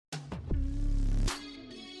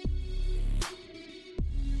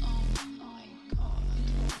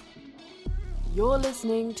You're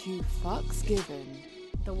listening to Fucks Given,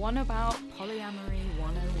 the one about polyamory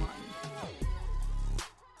 101.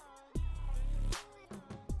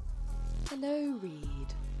 Hello, Reed.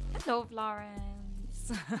 Hello,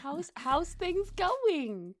 Florence. How's things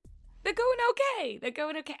going? They're going okay. They're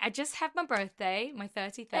going okay. I just had my birthday, my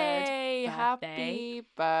 33rd Hey, birthday. happy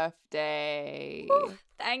birthday. Ooh,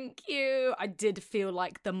 thank you. I did feel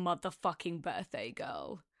like the motherfucking birthday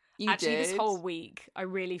girl. Actually, did? This whole week, I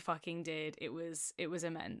really fucking did. It was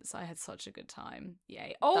immense. I had such a good time.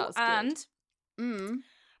 Yay. Oh, and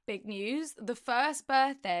big news. The first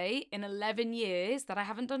birthday in 11 years that I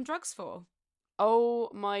haven't done drugs for.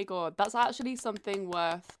 Oh my God. That's actually something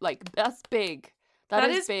worth, that's big.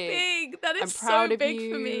 That is big. That is I'm proud so of big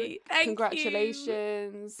you. for me. Thank Congratulations.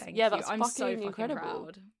 you. Thank yeah, you. that's I'm fucking so incredible.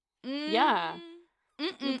 Proud. Yeah.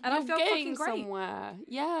 And I felt fucking great. Somewhere.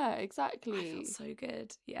 Yeah, exactly. I felt so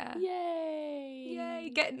good. Yeah.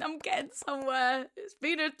 Yay. I'm getting somewhere. It's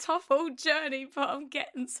been a tough old journey, but I'm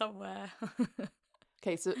getting somewhere.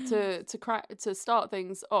 Okay, so to start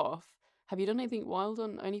things off, have you done anything wild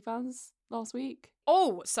on OnlyFans last week?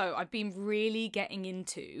 Oh, so I've been really getting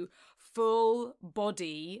into full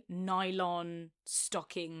body nylon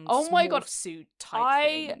stockings. Oh my God, suit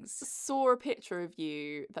type things. I saw a picture of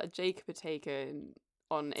you that Jacob had taken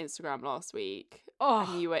on Instagram last week. Oh,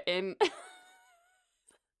 and you were in.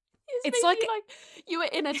 it's like you were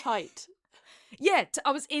in a tight. Yeah,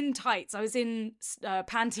 I was in tights. I was in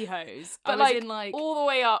pantyhose. But I was in all the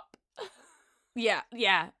way up. Yeah.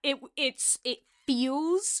 It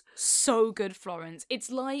feels so good, Florence.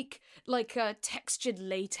 It's like a textured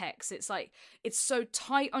latex. It's so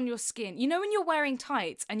tight on your skin. You know when you're wearing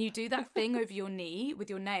tights and you do that thing over your knee with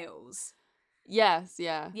your nails? Yes,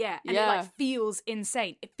 yeah. Yeah, and it feels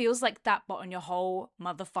insane. It feels like that, but on your whole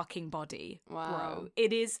motherfucking body. Wow. Bro,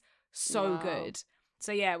 it is so good.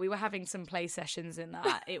 So yeah, we were having some play sessions in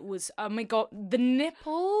that. It was, oh my God, the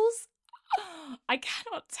nipples. I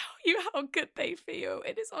cannot tell you how good they feel.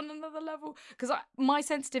 It is on another level. Because my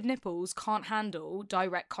sensitive nipples can't handle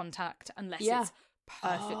direct contact unless it's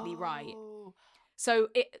perfectly right. So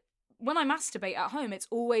when I masturbate at home, it's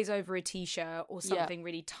always over a t-shirt or something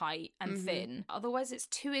really tight and thin. Otherwise, it's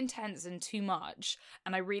too intense and too much.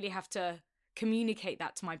 And I really have to communicate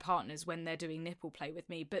that to my partners when they're doing nipple play with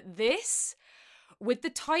me. But this, with the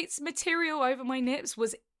tights material over my nips,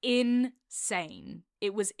 was insane.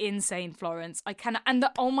 It was insane, Florence.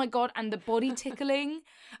 Oh my God, and the body tickling.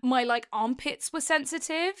 My armpits were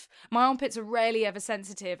sensitive. My armpits are rarely ever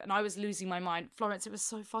sensitive, and I was losing my mind. Florence, it was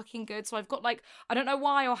so fucking good. So I've got I don't know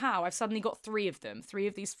why or how, I've suddenly got 3 of them, 3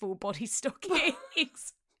 of these full body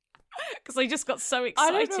stockings. Because I just got so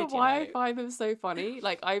excited. I don't know why I find them so funny.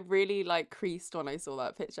 I really creased when I saw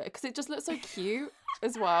that picture because it just looks so cute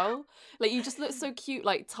as well. You just look so cute,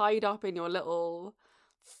 tied up in your little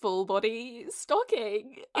full body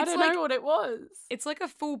stocking. I don't know what it was. It's like a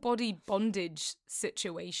full body bondage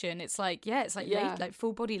situation. It's like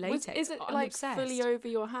full body latex. Is it fully over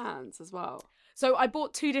your hands as well? So I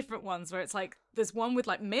bought 2 different ones where it's there's one with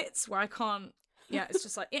mitts where I can't. Yeah, it's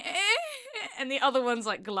just and the other one's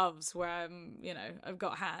gloves where I've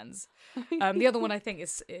got hands. The other one I think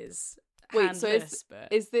is wait. Handless, so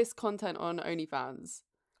is this content on OnlyFans?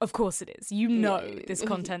 Of course it is. This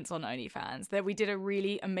content's on OnlyFans. There we did a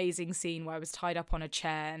really amazing scene where I was tied up on a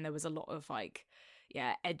chair and there was a lot of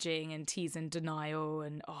edging and tease and denial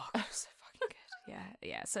and it was so fucking good.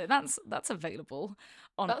 Yeah. So that's available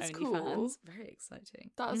on OnlyFans. Cool. Very exciting.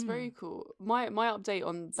 That's very cool. My update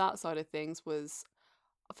on that side of things was,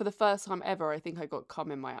 for the first time ever, I think I got cum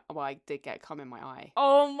in my. Well, I did get cum in my eye.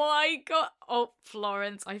 Oh my God! Oh,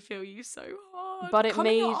 Florence, I feel you so hard. But it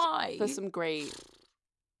made for some great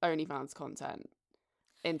OnlyFans content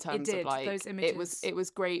in terms of those images. It was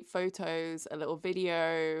great photos, a little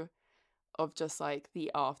video of just the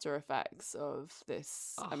after effects of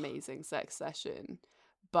this amazing sex session.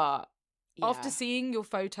 But after seeing your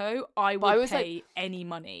photo, I would pay any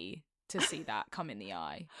money to see that come in the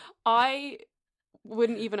eye. I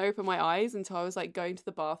wouldn't even open my eyes until I was going to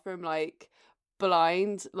the bathroom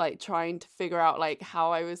blind, trying to figure out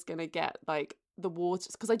how I was gonna get the water,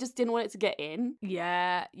 because I just didn't want it to get in.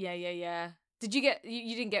 Yeah. Did you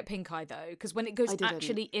didn't get pink eye though? Because when it goes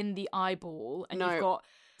actually in the eyeball and you've got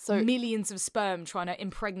millions of sperm trying to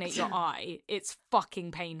impregnate your eye, it's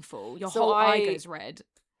fucking painful. Your whole eye goes red.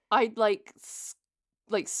 I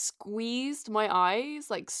squeezed my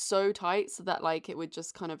eyes so tight so that it would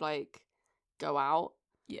just kind of go out.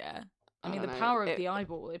 Yeah. I mean, the power of the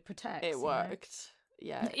eyeball, it protects. It worked.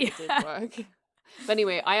 Yeah, it did work. But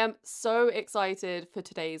anyway, I am so excited for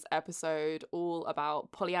today's episode, all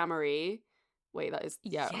about polyamory. Wait, that is,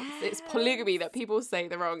 it's Yes. polygamy that people say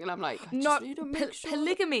the wrong, and I'm like, I just need to make sure.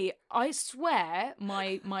 Polygamy. I swear,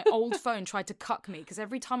 my old phone tried to cuck me because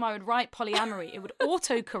every time I would write polyamory, it would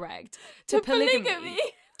autocorrect to polygamy.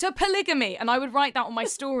 To polygamy, and I would write that on my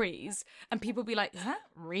stories, and people would be like, "Is that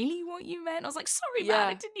really what you meant?" I was like, "Sorry, man,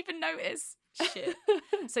 I didn't even notice." Shit.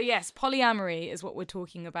 So yes, polyamory is what we're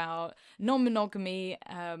talking about. Non-monogamy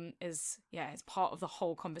is part of the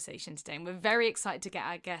whole conversation today, and we're very excited to get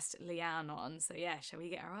our guest Leanne on. So yeah, shall we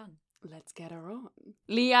get her on? Let's get her on.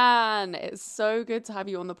 Leanne, it's so good to have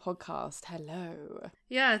you on the podcast. Hello.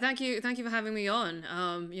 Yeah, thank you for having me on.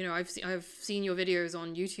 I've seen your videos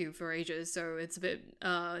on YouTube for ages, so it's a bit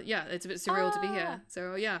it's a bit surreal to be here.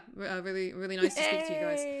 So yeah, really really nice to speak to you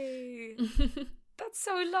guys. That's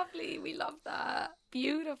so lovely. We love that.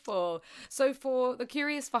 Beautiful. So for the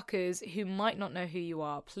curious fuckers who might not know who you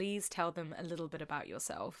are, please tell them a little bit about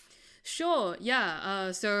yourself. Sure,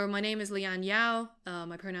 yeah. So my name is Leanne Yau.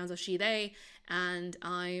 My pronouns are she, they, and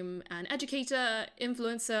I'm an educator,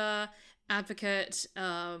 influencer, advocate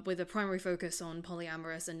with a primary focus on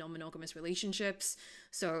polyamorous and non-monogamous relationships.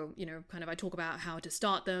 So, kind of I talk about how to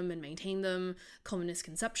start them and maintain them, common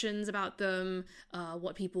misconceptions about them,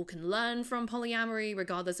 what people can learn from polyamory,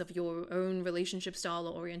 regardless of your own relationship style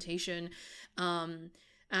or orientation.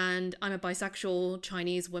 And I'm a bisexual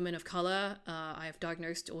Chinese woman of color. I have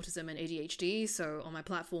diagnosed autism and ADHD. So on my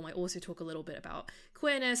platform, I also talk a little bit about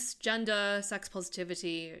queerness, gender, sex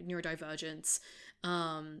positivity, neurodivergence.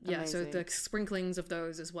 So the sprinklings of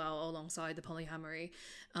those as well alongside the polyamory.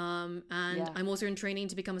 I'm also in training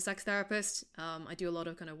to become a sex therapist. I do a lot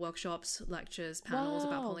of kind of workshops, lectures, panels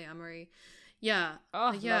about polyamory. Yeah.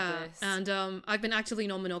 Oh, love this. And I've been actively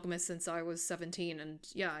non-monogamous since I was 17, and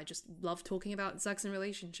I just love talking about sex and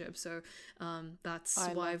relationships. So that's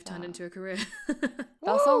why I've turned into a career.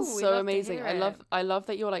 That sounds so amazing. I love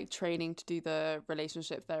that you're like training to do the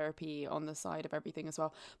relationship therapy on the side of everything as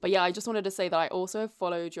well. But yeah, I just wanted to say that I also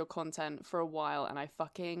followed your content for a while and I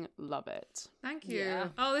fucking love it. Thank you. Yeah.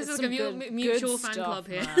 Oh, this is like a mutual fan club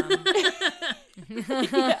here.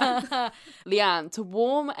 Leanne, to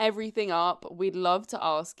warm everything up, we'd love to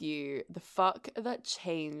ask you the fuck that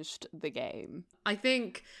changed the game. I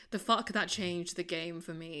think the fuck that changed the game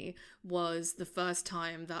for me was the first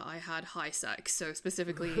time that I had high sex. So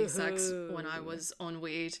specifically sex when I was on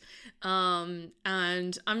weed. And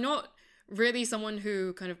I'm not really someone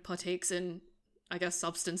who kind of partakes in, I guess,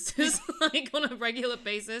 substances like on a regular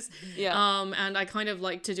basis. Yeah. And I kind of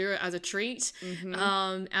like to do it as a treat. Mm-hmm.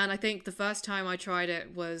 And I think the first time I tried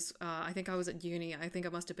it was, I think I was at uni. I think I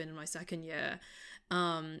must have been in my second year.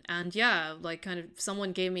 Like kind of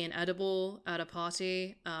someone gave me an edible at a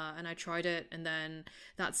party, and I tried it. And then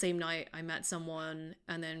that same night I met someone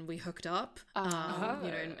and then we hooked up,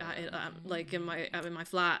 like in my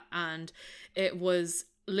flat, and it was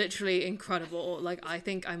literally incredible. Like I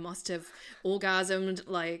think I must have orgasmed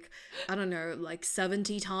like, I don't know, like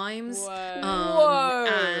 70 times. Whoa.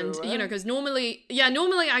 And because normally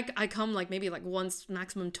I come like maybe like once,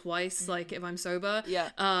 maximum twice, like if I'm sober.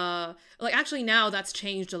 Like actually now that's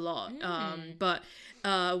changed a lot. But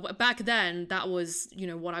back then that was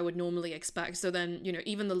what I would normally expect. So then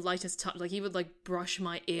even the lightest touch, like he would like brush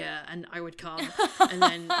my ear and I would come. And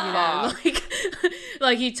then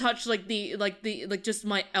like he touched like just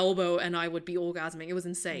my elbow and I would be orgasming. It was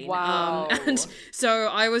insane. Wow. And so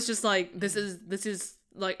I was just like, this is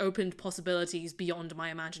like opened possibilities beyond my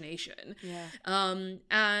imagination. I'm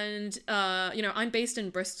based in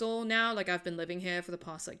Bristol now. Like I've been living here for the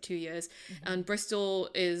past like 2 years, and Bristol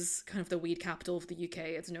is kind of the weed capital of the UK.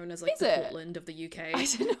 It's known as like the Portland of the UK.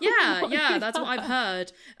 Yeah, that's what I've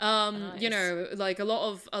heard. Nice. Like a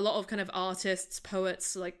lot of kind of artists,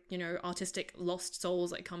 poets, like artistic lost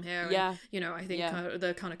souls like come here. And, I think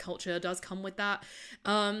the kind of culture does come with that.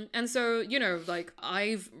 And so like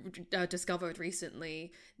I've discovered recently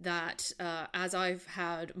that as I've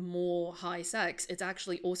had more high sex, it's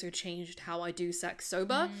actually also changed how I do sex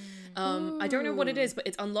sober. I don't know what it is, but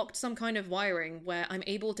it's unlocked some kind of wiring where I'm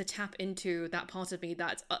able to tap into that part of me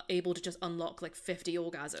that's able to just unlock like 50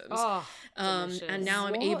 orgasms. And now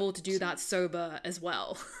I'm able to do that sober as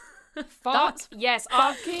well. That's yes,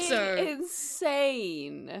 fucking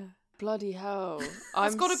insane. Bloody hell.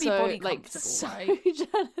 I'm gotta be body comfortable, so right?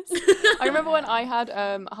 jealous. I remember when I had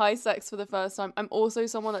high sex for the first time. I'm also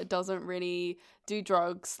someone that doesn't really do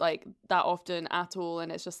drugs like that often at all,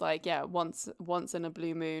 and it's just like once in a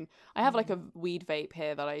blue moon. I have like a weed vape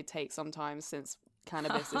here that I take sometimes since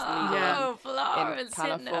cannabis is legal in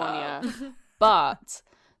California. But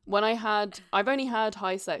when I've only had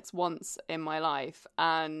high sex once in my life,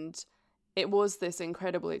 and it was this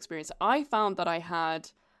incredible experience. I found that I had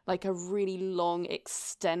like a really long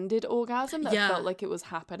extended orgasm that felt like it was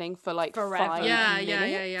happening for like Forever. 5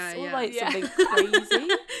 minutes or like something crazy.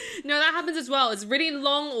 No, that happens as well. It's really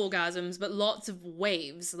long orgasms, but lots of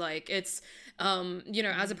waves. Like it's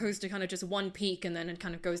as opposed to kind of just one peak and then it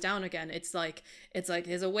kind of goes down again. It's like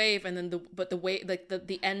there's a wave, and then the wave, like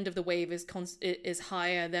the end of the wave is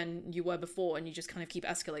higher than you were before, and you just kind of keep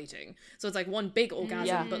escalating. So it's like one big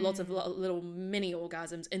orgasm, but lots of little mini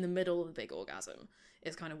orgasms in the middle of the big orgasm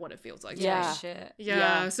is kind of what it feels like. So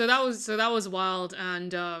that was wild,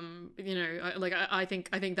 and I think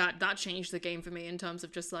that changed the game for me in terms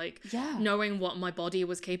of just like knowing what my body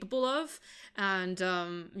was capable of, and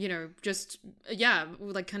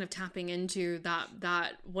like kind of tapping into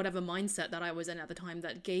that whatever mindset that I was in at the time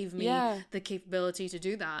that gave me the capability to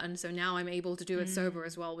do that. And so now I'm able to do it sober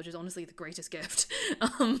as well, which is honestly the greatest gift.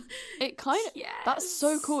 It kind of that's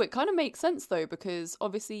so cool. It kind of makes sense though, because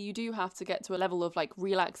obviously you do have to get to a level of like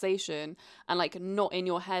relaxation and like not in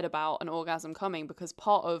your head about an orgasm coming, because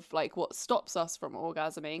part of like what stops us from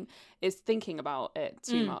orgasming is thinking about it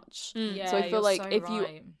too much. So I feel like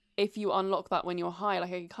if you unlock that when you're high,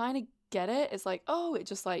 like I kind of get it. It's like, oh, it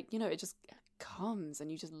just like, it just comes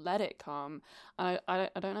and you just let it come. I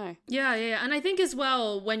don't know. Yeah. And I think as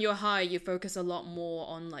well, when you're high, you focus a lot more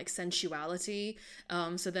on like sensuality.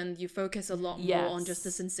 So then you focus a lot more on just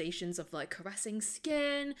the sensations of like caressing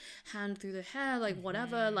skin, hand through the hair, like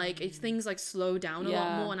whatever. Like things like slow down a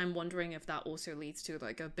lot more. And I'm wondering if that also leads to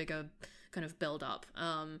like a bigger kind of build up.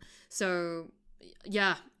 High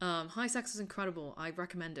sex is incredible. I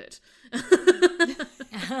recommend it.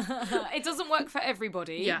 It doesn't work for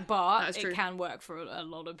everybody, but it can work for a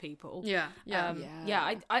lot of people.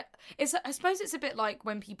 I suppose it's a bit like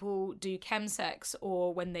when people do chemsex,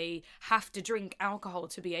 or when they have to drink alcohol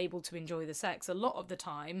to be able to enjoy the sex. A lot of the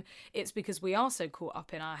time it's because we are so caught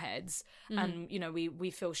up in our heads, and we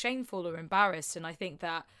feel shameful or embarrassed, and I think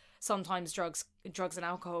that sometimes drugs and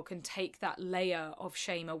alcohol can take that layer of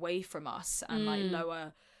shame away from us and like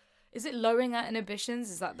lowering our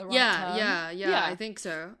inhibitions? Is that the right term? Yeah, I think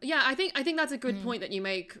so. Yeah, I think that's a good point that you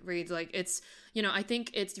make, Reed. Like it's, I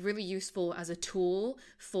think it's really useful as a tool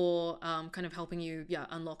for kind of helping you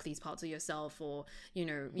unlock these parts of yourself, or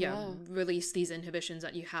release these inhibitions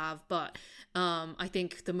that you have. But I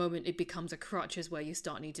think the moment it becomes a crutch is where you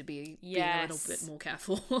need to be being a little bit more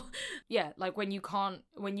careful. Like when you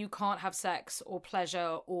can't have sex or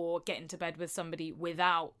pleasure or get into bed with somebody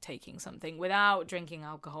without taking something, without drinking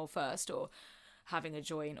alcohol first, or having a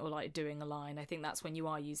joint, or like doing a line. I think that's when you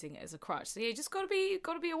are using it as a crutch. So you just gotta be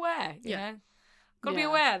aware, you know? Gotta be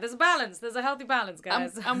aware. There's a balance. There's a healthy balance,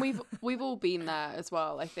 guys. And we've all been there as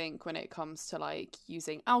well, I think, when it comes to like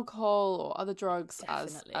using alcohol or other drugs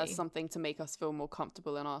as something to make us feel more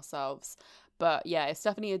comfortable in ourselves. But yeah, it's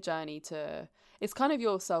definitely a journey to, it's kind of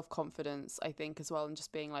your self-confidence, I think, as well, and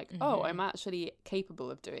just being like, oh, I'm actually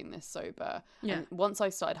capable of doing this sober. And once I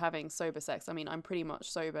started having sober sex, I mean, I'm pretty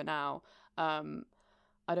much sober now.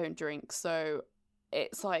 I don't drink, so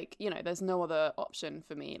it's like, there's no other option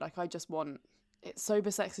for me. Like I just want sober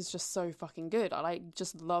sex is just so fucking good. I like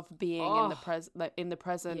just love being in the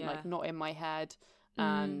present, like not in my head,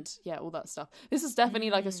 and all that stuff. This is definitely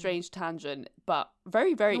like a strange tangent, but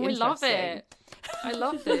very, very interesting. I love it. I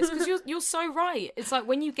love this because you're so right. It's like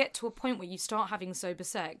when you get to a point where you start having sober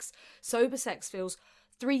sex feels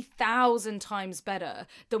 3,000 times better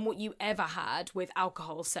than what you ever had with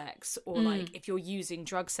alcohol sex, or like if you're using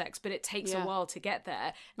drug sex, but it takes a while to get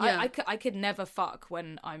there. I could never fuck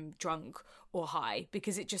when I'm drunk or high,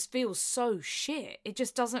 because it just feels so shit. It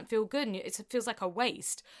just doesn't feel good, and it feels like a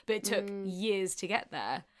waste, but it took years to get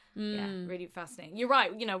there. Yeah, really fascinating. You're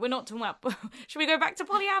right, we're not talking about should we go back to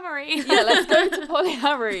polyamory? Yeah, let's go to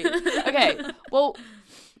polyamory. Okay, well,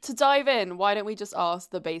 to dive in, why don't we just ask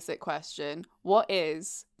the basic question: what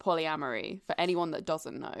is polyamory, for anyone that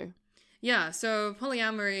doesn't know? Yeah, so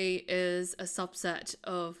polyamory is a subset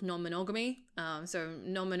of non-monogamy. So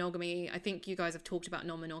non-monogamy, I think you guys have talked about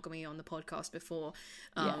non-monogamy on the podcast before,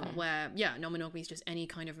 where, non-monogamy is just any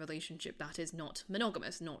kind of relationship that is not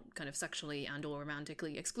monogamous, not kind of sexually and or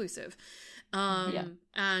romantically exclusive. And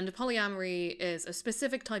polyamory is a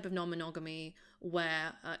specific type of non-monogamy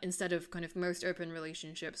where instead of kind of most open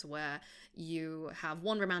relationships where you have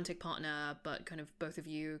one romantic partner, but kind of both of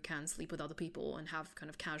you can sleep with other people and have kind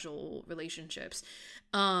of casual relationships,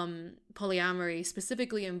 polyamory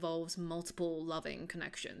specifically involves multiple loving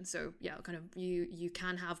connections. So kind of you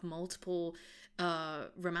can have multiple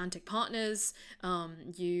romantic partners.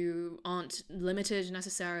 You aren't limited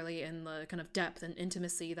necessarily in the kind of depth and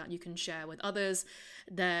intimacy that you can share with others.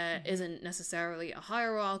 There isn't necessarily a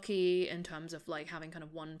hierarchy in terms of like having kind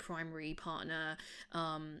of one primary partner,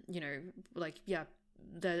 you know, like, yeah,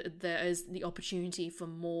 there is the opportunity for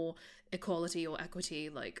more equality or equity,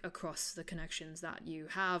 like, across the connections that you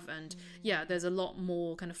have. And yeah, there's a lot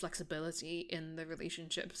more kind of flexibility in the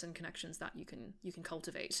relationships and connections that you can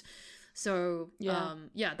cultivate. So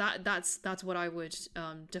that's what I would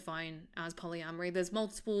define as polyamory. There's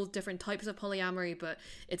multiple different types of polyamory, but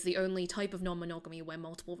it's the only type of non-monogamy where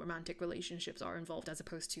multiple romantic relationships are involved, as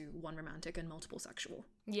opposed to one romantic and multiple sexual.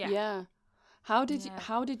 Yeah. How did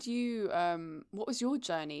you what was your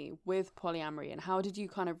journey with polyamory, and how did you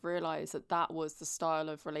kind of realize that was the style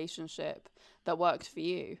of relationship that worked for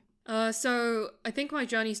you? So I think my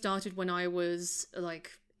journey started when I was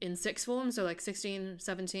like in sixth form, so like 16,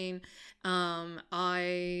 17.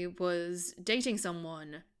 I was dating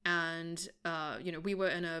someone, and you know, we were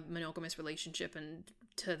in a monogamous relationship, and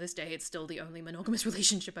to this day it's still the only monogamous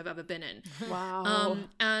relationship I've ever been in. Wow.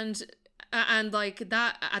 And like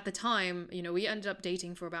that, at the time, you know, we ended up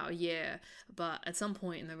dating for about a year, but at some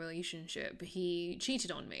point in the relationship he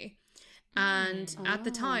cheated on me. And at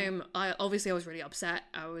the time, I was really upset.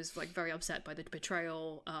 I was like very upset by the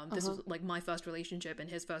betrayal. This was like my first relationship and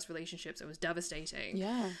his first relationship, so it was devastating.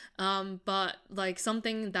 Yeah. But like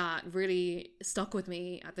something that really stuck with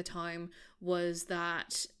me at the time was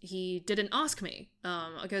that he didn't ask me.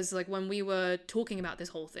 Because like when we were talking about this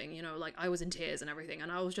whole thing, you know, like I was in tears and everything,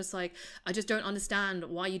 and I was just like, I just don't understand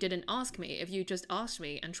why you didn't ask me. If you just asked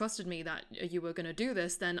me and trusted me that you were going to do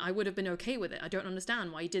this, then I would have been okay with it. I don't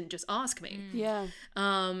understand why you didn't just ask me. Yeah.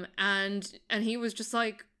 And he was just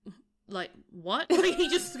like what? Like, he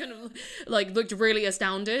just kind of like looked really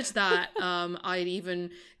astounded that I'd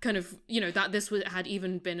even kind of, you know, that this had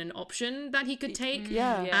even been an option that he could take.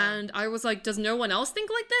 Yeah. And I was like, does no one else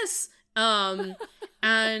think like this?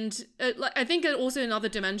 And like, I think also another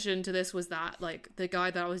dimension to this was that like the guy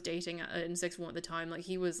that I was dating in sixth form at the time, like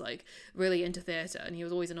he was like really into theatre, and he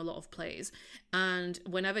was always in a lot of plays. And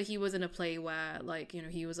whenever he was in a play where like, you know,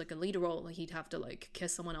 he was like a leader role, like he'd have to like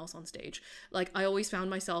kiss someone else on stage, like I always found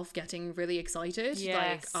myself getting really excited. Yes.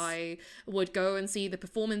 Like I would go and see the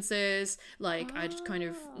performances, like I'd kind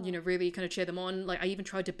of, you know, really kind of cheer them on. Like I even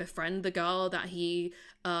tried to befriend the girl that he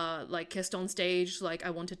like kissed on stage. Like I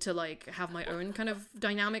wanted to like have my own kind of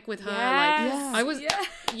dynamic with her. Yes. Like I was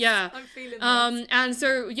I'm feeling this. and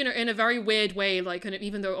so, you know, in a very weird way, like kind of,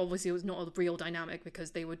 even though obviously it was not a real dynamic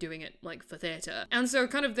because they were doing it like for theatre. And so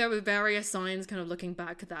kind of there were various signs kind of looking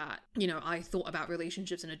back that, you know, I thought about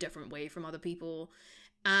relationships in a different way from other people.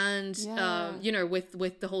 And you know,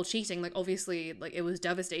 with the whole cheating, like obviously like it was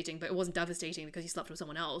devastating, but it wasn't devastating because he slept with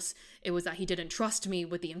someone else. It was that he didn't trust me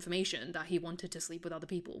with the information, that he wanted to sleep with other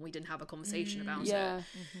people. We didn't have a conversation about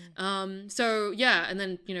it. So yeah, and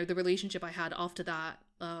then, you know, the relationship I had after that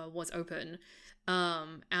was open.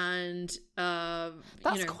 And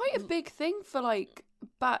that's, you know, quite a big thing for like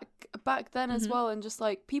back then as well, and just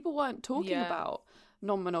like people weren't talking about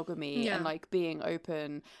non-monogamy and like being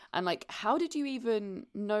open. And like, how did you even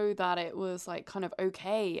know that it was like kind of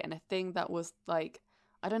okay and a thing that was like,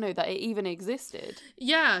 I don't know, that it even existed?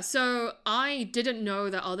 Yeah, so I didn't know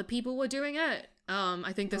that other people were doing it.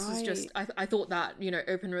 I think this was just, I thought that, you know,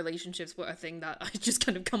 open relationships were a thing that I just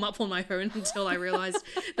kind of come up on my own until I realized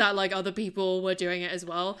that like other people were doing it as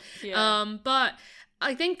well. But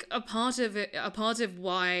I think a part of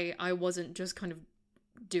why I wasn't just kind of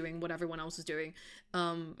doing what everyone else was doing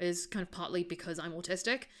is kind of partly because I'm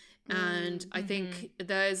autistic. And I think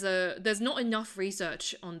there's not enough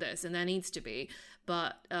research on this, and there needs to be.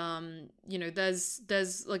 But you know,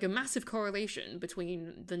 there's like a massive correlation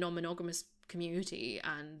between the non-monogamous community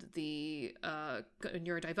and the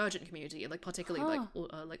neurodivergent community, like particularly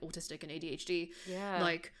like autistic and ADHD.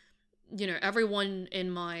 Like, you know, everyone in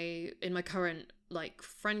my current like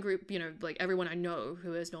friend group, you know, like everyone I know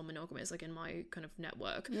who is non-monogamous, like in my kind of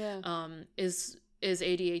network, is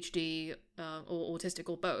ADHD or autistic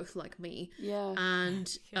or both, like me.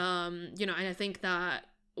 And you know, and I think that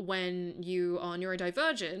when you are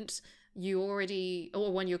neurodivergent, you already,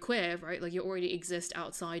 or when you're queer, right, like you already exist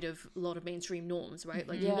outside of a lot of mainstream norms, right?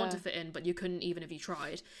 Like you want to fit in, but you couldn't even if you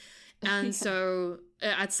tried. And so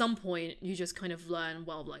at some point you just kind of learn,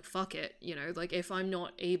 well, like, fuck it, you know, like if I'm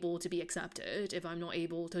not able to be accepted, if I'm not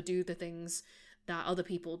able to do the things that other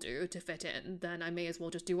people do to fit in, then I may as well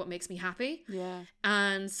just do what makes me happy.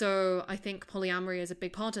 And so I think polyamory is a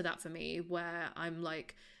big part of that for me, where I'm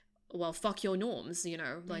like, well, fuck your norms, you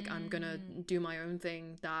know, like I'm gonna do my own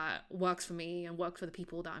thing that works for me and works for the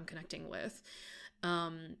people that I'm connecting with.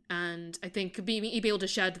 And I think being able to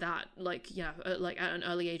shed that, like, like at an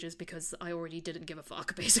early ages, because I already didn't give a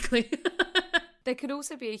fuck, basically. There could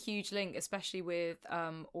also be a huge link, especially with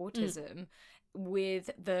autism, with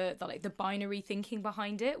the like the binary thinking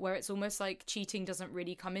behind it, where it's almost like cheating doesn't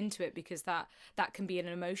really come into it because that can be an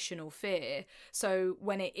emotional fear. So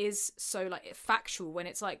when it is so like factual, when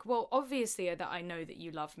it's like, well, obviously that I know that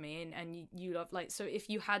you love me and you love, like, so if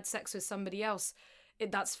you had sex with somebody else,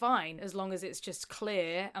 that's fine as long as it's just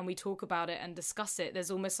clear and we talk about it and discuss it.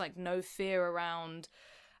 There's almost like no fear around.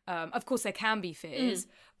 Of course there can be fears,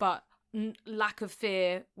 but lack of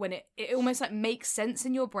fear when it almost like makes sense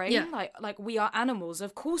in your brain. Like we are animals,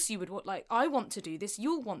 of course you would want, like, I want to do this,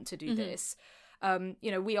 you'll want to do this.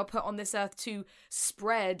 You know, we are put on this earth to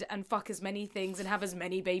spread and fuck as many things and have as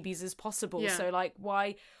many babies as possible. So like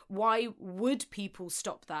why would people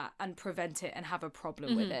stop that and prevent it and have a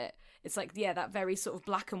problem with it? It's like, yeah, that very sort of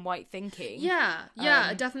black and white thinking.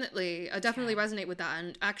 Definitely. I definitely resonate with that.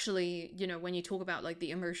 And actually, you know, when you talk about like the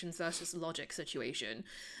emotions versus logic situation,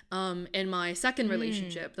 in my second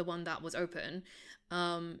relationship, the one that was open,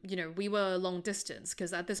 you know, we were long distance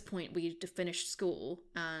because at this point we'd finished school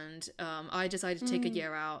and I decided to take a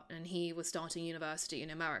year out and he was starting university in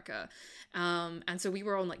America. And so we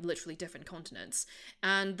were on like literally different continents.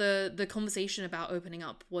 And the conversation about opening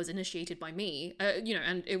up was initiated by me, you know,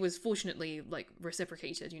 and it was fortunately like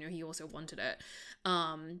reciprocated, you know, he also wanted it.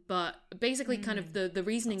 But basically kind of the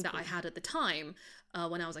reasoning that I had at the time,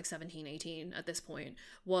 when I was like 17, 18 at this point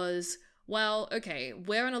was, well, okay,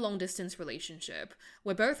 we're in a long distance relationship.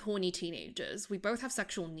 We're both horny teenagers. We both have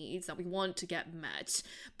sexual needs that we want to get met,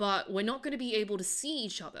 but we're not going to be able to see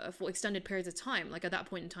each other for extended periods of time. Like at that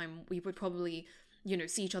point in time, we would probably, you know,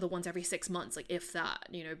 see each other once every 6 months, like if that,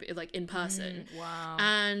 you know, like in person. Wow.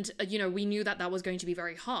 And, you know, we knew that that was going to be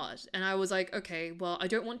very hard. And I was like, okay, well, I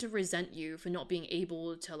don't want to resent you for not being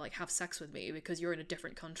able to like have sex with me because you're in a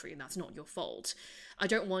different country and that's not your fault. I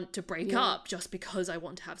don't want to break up just because I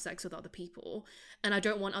want to have sex with other people. And I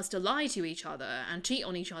don't want us to lie to each other and cheat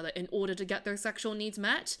on each other in order to get those sexual needs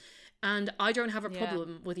met. And I don't have a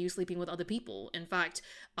problem with you sleeping with other people. In fact,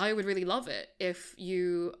 I would really love it if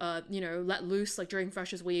you, you know, let loose like during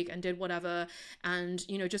Freshers Week and did whatever and,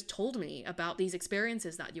 you know, just told me about these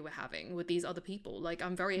experiences that you were having with these other people. Like,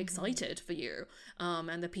 I'm very excited for you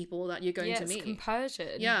and the people that you're going to meet.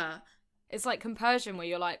 Compersion. Yeah. It's like compersion where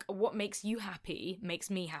you're like, what makes you happy makes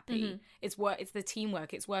me happy. It's the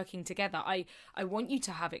teamwork, it's working together. I want you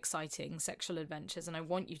to have exciting sexual adventures and I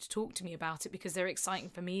want you to talk to me about it because they're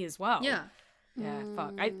exciting for me as well. Yeah. Yeah,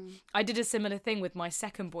 fuck. I did a similar thing with my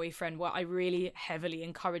second boyfriend where I really heavily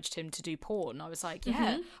encouraged him to do porn. I was like,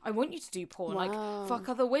 yeah, I want you to do porn, like fuck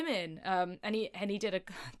other women. And he did a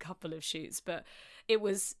couple of shoots, but it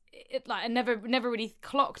like I never really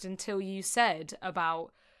clocked until you said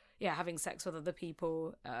about having sex with other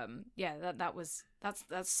people.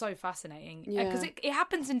 That's so fascinating. Because it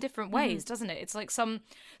happens in different ways, doesn't it? It's like some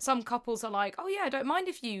couples are like, oh yeah, I don't mind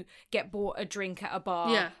if you get bought a drink at a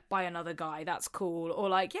bar by another guy, that's cool. Or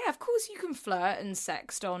like, yeah, of course you can flirt and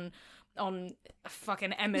sext on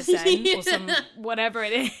fucking MSN or some whatever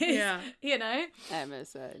it is. You know?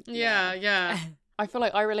 MSN. Yeah. I feel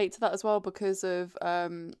like I relate to that as well because of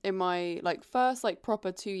in my like first like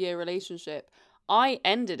proper 2-year relationship, I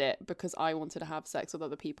ended it because I wanted to have sex with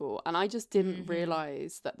other people and I just didn't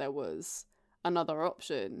realize that there was another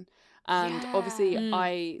option. And obviously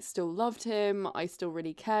I still loved him. I still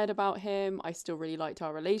really cared about him. I still really liked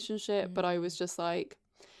our relationship. But I was just like,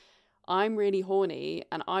 I'm really horny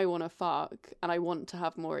and I want to fuck and I want to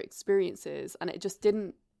have more experiences. And it just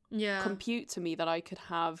didn't compute to me that I could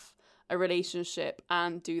have a relationship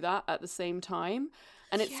and do that at the same time.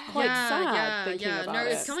 And it's quite sad thinking about it. No,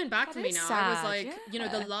 it's coming back to me now. I was like, you know,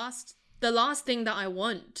 the last thing that I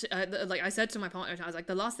want, like I said to my partner, I was like,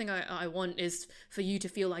 the last thing I want is for you to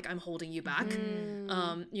feel like I'm holding you back.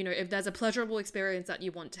 You know, if there's a pleasurable experience that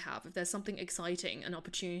you want to have, if there's something exciting, an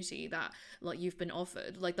opportunity that like you've been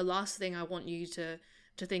offered, like the last thing I want you to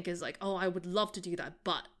think is like, oh, I would love to do that,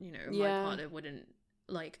 but you know, my partner wouldn't.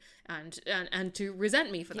 Like and to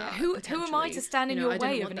resent me for that. Who am I to stand in your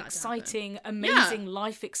way of an exciting, amazing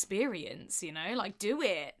life experience? You know, like do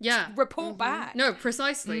it. Yeah, report back. No,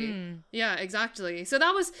 precisely. Yeah, exactly. So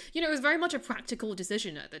that was, you know, it was very much a practical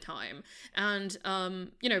decision at the time, and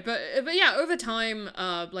you know, but yeah, over time,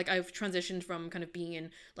 like I've transitioned from kind of being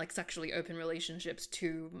in like sexually open relationships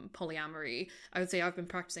to polyamory. I would say I've been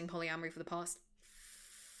practicing polyamory for the past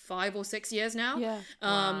 5 or 6 years now. Yeah.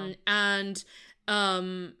 And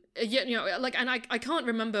yeah, you know, like, and I can't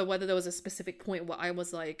remember whether there was a specific point where I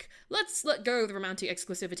was like, let's let go of the romantic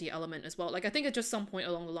exclusivity element as well. Like, I think at just some point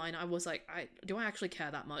along the line, I was like, do I actually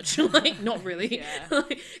care that much? Like, not really. Yeah.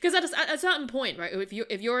 Because at a certain point, right, if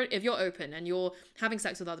you're open and you're having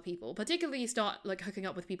sex with other people, particularly you start like hooking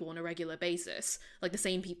up with people on a regular basis, like the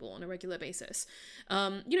same people on a regular basis,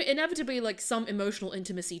 you know, inevitably like some emotional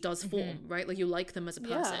intimacy does form, right? Like you like them as a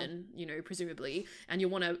person, you know, presumably, and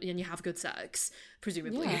you have good sex,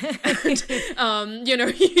 presumably. And, you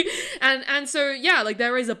know, and so yeah, like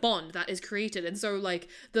there is a bond that is created, and so like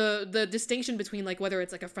the distinction between like whether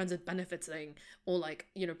it's like a friends with benefits thing or like,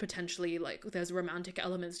 you know, potentially like there's romantic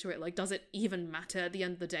elements to it, like does it even matter at the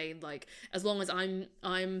end of the day? Like as long as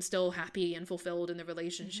I'm still happy and fulfilled in the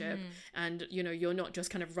relationship, and you know, you're not just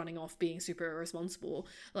kind of running off being super irresponsible,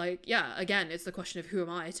 like yeah, again, it's the question of who am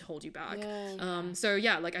I to hold you back. So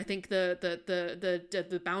yeah, like I think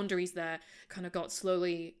the boundaries there kind of got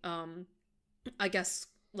slowly I guess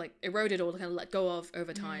like eroded or kind of let go of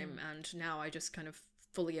over time, and now I just kind of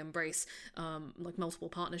fully embrace like multiple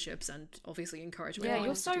partnerships and obviously encourage my you're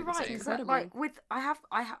partners so to do the right, same. because like with I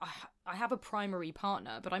have a primary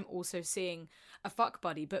partner, but I'm also seeing a fuck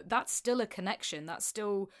buddy, but that's still a connection, that's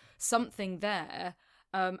still something there.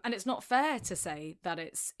 And it's not fair to say that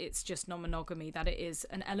it's just non-monogamy, that it is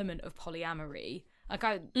an element of polyamory.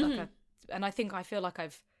 And I feel like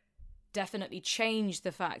I've definitely changed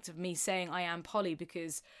the fact of me saying I am poly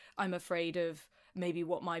because I'm afraid of maybe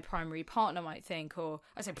what my primary partner might think, or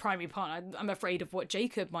I say primary partner, I'm afraid of what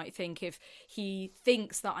Jacob might think if he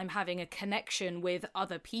thinks that I'm having a connection with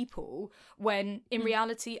other people, when in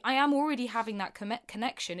reality I am already having that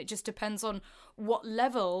connection. It just depends on what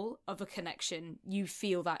level of a connection you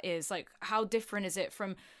feel that is. Like, how different is it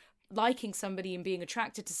from liking somebody and being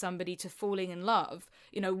attracted to somebody to falling in love?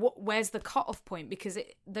 You know, where's the cutoff point? Because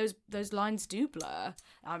those lines do blur.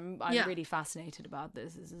 I'm really fascinated about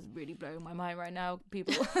this. This is really blowing my mind right now,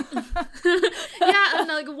 people. Yeah, and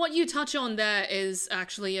like what you touch on there is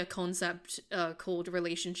actually a concept called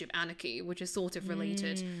relationship anarchy, which is sort of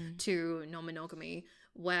related to non-monogamy,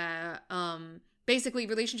 where basically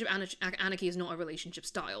relationship anarchy is not a relationship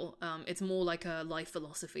style. It's more like a life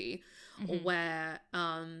philosophy, where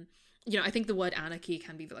you know, I think the word anarchy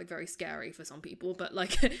can be like very scary for some people, but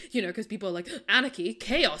like, you know, because people are like, anarchy,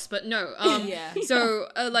 chaos, but no. So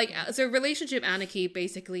so relationship anarchy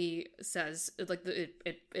basically says like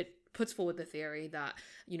it puts forward the theory that,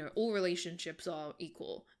 you know, all relationships are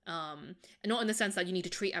equal. And not in the sense that you need to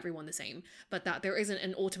treat everyone the same, but that there isn't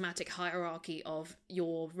an automatic hierarchy of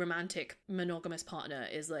your romantic monogamous partner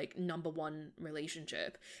is like number one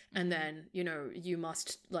relationship, and then, you know, you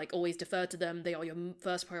must like always defer to them. They are your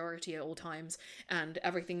first priority at all times, and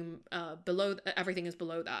everything is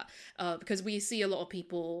below that, because we see a lot of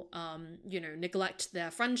people you know, neglect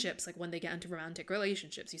their friendships like when they get into romantic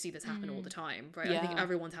relationships. You see this happen all the time, right? I think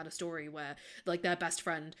everyone's had a story where like their best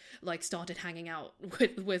friend like started hanging out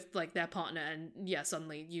with like their partner, and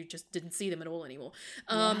suddenly you just didn't see them at all anymore.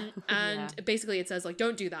 Basically it says like,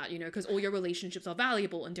 don't do that, you know, because all your relationships are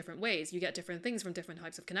valuable in different ways. You get different things from different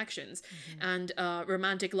types of connections, and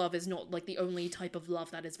romantic love is not like the only type of love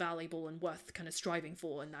that is valuable and worth kind of striving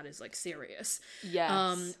for, and that is like serious.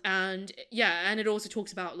 And it also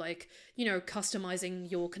talks about like, you know, customizing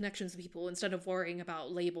your connections with people instead of worrying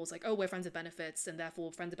about labels like, oh, we're friends with benefits and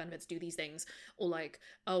therefore friends with benefits do these things, or like,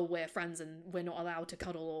 oh, we're friends and we're not allowed to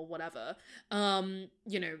cuddle or whatever.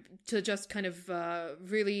 You know, to just kind of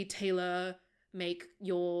really tailor make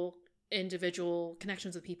your individual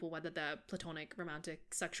connections with people, whether they're platonic,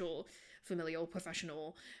 romantic, sexual, familial,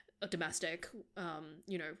 professional, domestic,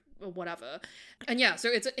 you know, or whatever. And so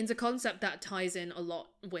it's a concept that ties in a lot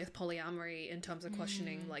with polyamory in terms of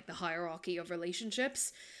questioning like the hierarchy of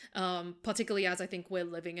relationships, particularly as I think we're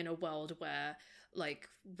living in a world where like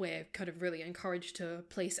we're kind of really encouraged to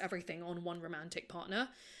place everything on one romantic partner.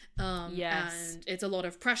 And it's a lot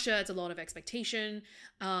of pressure, it's a lot of expectation,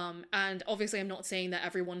 and obviously I'm not saying that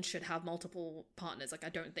everyone should have multiple partners. Like, I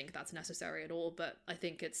don't think that's necessary at all, but I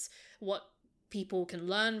think it's what people can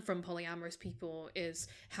learn from polyamorous people is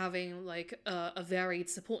having like a varied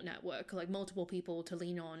support network, like multiple people to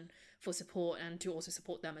lean on for support and to also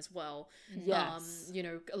support them as well. You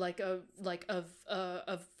know, like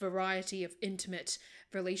a variety of intimate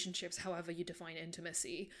relationships, however you define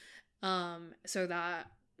intimacy, so that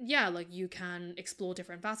like you can explore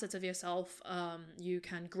different facets of yourself, you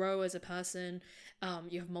can grow as a person,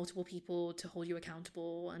 you have multiple people to hold you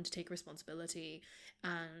accountable and to take responsibility,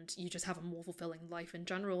 and you just have a more fulfilling life in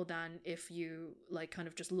general than if you like kind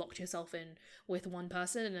of just locked yourself in with one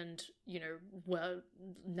person and, you know, were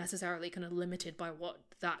necessarily kind of limited by what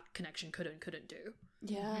that connection could and couldn't do.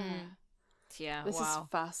 Yeah. Yeah, This wow. is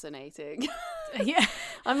fascinating. Yeah.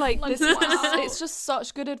 I'm like, Like, this is wow. it's just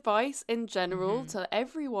such good advice in general to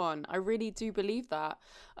everyone. I really do believe that.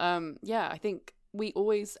 Yeah, I think we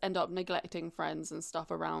always end up neglecting friends and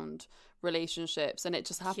stuff around relationships, and it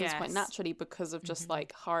just happens quite Yes. naturally because of just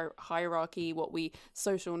like hierarchy, what we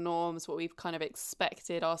social norms, what we've kind of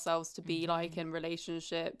expected ourselves to be like in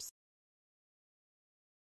relationships.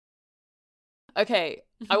 Okay,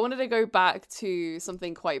 I wanted to go back to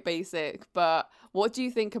something quite basic, but what do you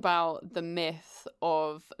think about the myth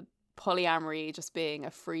of polyamory just being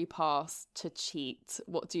a free pass to cheat?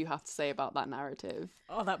 What do you have to say about that narrative?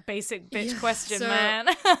 Oh, that basic bitch Yeah, question, so- man.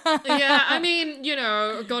 Yeah, I mean,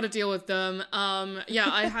 got to deal with them. Yeah,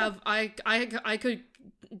 I could.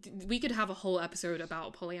 We could have a whole episode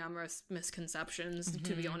about polyamorous misconceptions.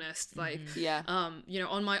 To be honest, like, Yeah. on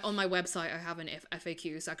my website, I have an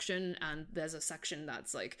FAQ section, and there's a section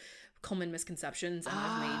that's like common misconceptions, and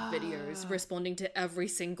I've made videos responding to every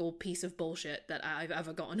single piece of bullshit that I've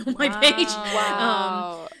ever gotten on my page.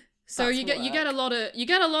 Wow. So That's you get a lot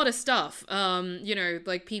of stuff.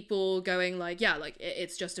 Like people going like, yeah, like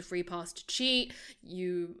it's just a free pass to cheat.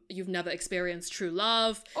 You've never experienced true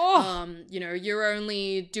love. Oh. You're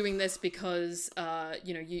only doing this because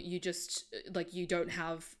you just like you don't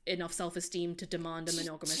have enough self-esteem to demand a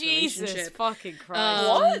monogamous Jesus relationship. fucking Christ.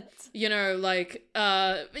 What? You're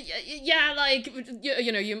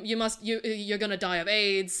gonna die of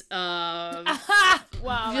AIDS. Wow.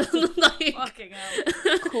 Like, Fucking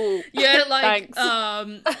hell. Cool. yeah, like Thanks.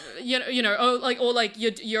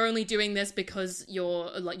 you're only doing this because you're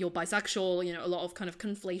bisexual. A lot of kind of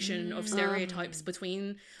conflation of stereotypes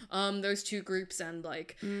between those two groups, and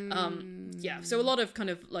like so a lot of kind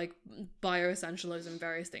of like bioessentialism,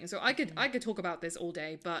 various things. So I could talk about this all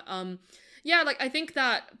day, but I think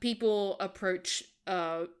that people approach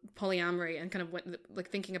polyamory and kind of like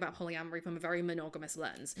thinking about polyamory from a very monogamous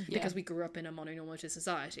lens because we grew up in a mononormative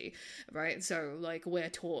society, right? So like we're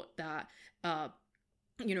taught that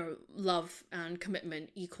love and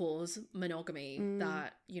commitment equals monogamy,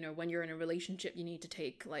 that when you're in a relationship you need to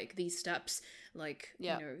take like these steps, like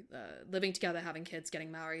living together, having kids,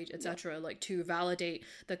 getting married, etc., like to validate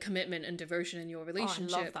the commitment and devotion in your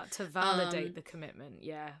relationship. I love that, to validate the commitment.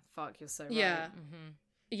 Yeah, fuck, you're so right.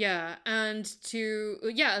 Yeah, and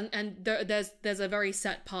there's a very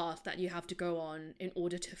set path that you have to go on in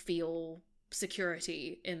order to feel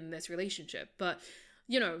security in this relationship. But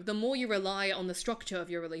the more you rely on the structure of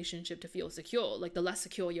your relationship to feel secure, like the less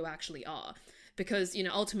secure you actually are. Because,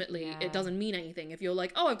 ultimately it doesn't mean anything if you're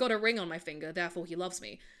like, oh, I've got a ring on my finger, therefore he loves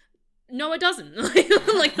me. No, it doesn't.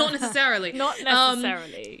 Like, not necessarily. Not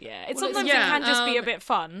necessarily, yeah. It sometimes it can just be a bit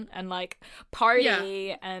fun and like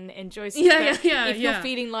party and enjoy stuff. If you're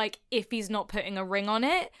feeling like if he's not putting a ring on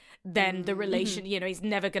it, then the relation, he's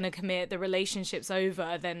never going to commit, the relationship's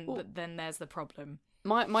over, then there's the problem.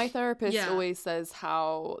 My therapist always says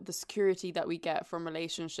how the security that we get from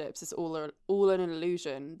relationships is all an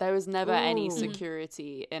illusion. There is never any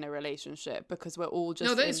security in a relationship because we're all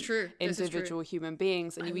just individual human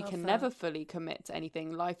beings, and we can never fully commit to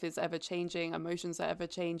anything. Life is ever changing, emotions are ever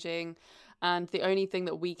changing, and the only thing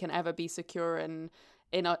that we can ever be secure in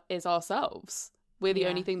is ourselves. We're the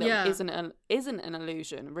only thing that isn't an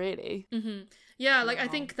illusion, really. Yeah, like I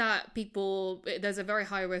think that there's a very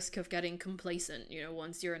high risk of getting complacent,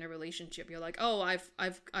 once you're in a relationship. You're like, oh,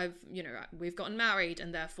 we've gotten married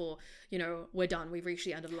and therefore, we're done. We've reached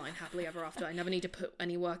the end of the line, happily ever after. I never need to put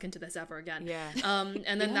any work into this ever again. Yeah.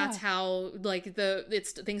 And then that's how like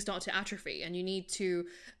things start to atrophy, and you need to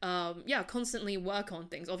constantly work on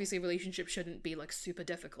things. Obviously relationships shouldn't be like super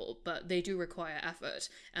difficult, but they do require effort,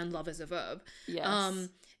 and love is a verb. Yes.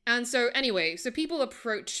 And so anyway, so people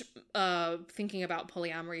approach thinking about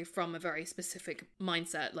polyamory from a very specific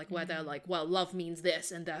mindset, like where they're like, well, love means this,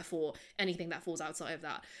 and therefore anything that falls outside of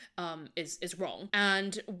that is wrong.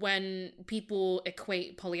 And when people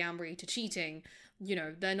equate polyamory to cheating,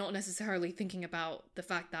 they're not necessarily thinking about the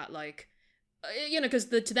fact that like, because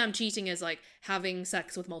to them cheating is like having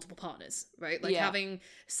sex with multiple partners, right? Like having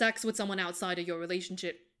sex with someone outside of your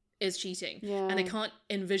relationship is cheating. And they can't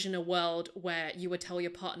envision a world where you would tell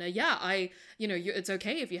your partner, it's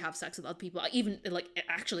okay if you have sex with other people. Even like,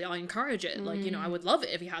 actually, I encourage it. Like, I would love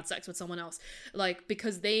it if you had sex with someone else. Like,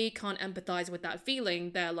 because they can't empathize with that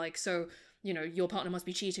feeling. They're like, so, your partner must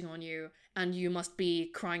be cheating on you, and you must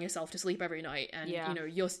be crying yourself to sleep every night. And,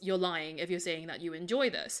 you're lying if you're saying that you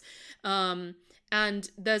enjoy this. And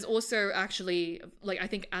there's also actually, like, I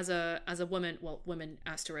think as a woman, well, woman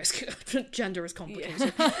asterisk, gender is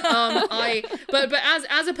complicated. But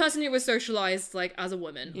as a person who was socialized, like, as a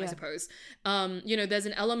woman, I suppose, you know, there's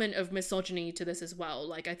an element of misogyny to this as well.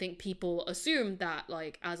 Like, I think people assume that,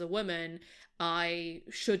 like, as a woman, I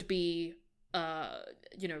should be,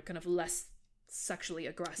 you know, kind of less sexually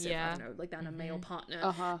aggressive, I don't know, like, than a male partner,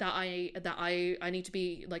 that I need to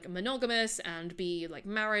be, like, monogamous and be, like,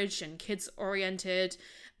 marriage and kids oriented,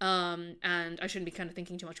 and I shouldn't be kind of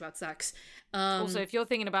thinking too much about sex. Also, if you're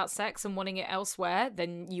thinking about sex and wanting it elsewhere,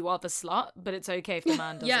 then you are the slut, but it's okay if the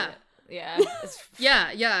man does it. Yeah.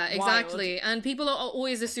 Yeah, exactly. And people are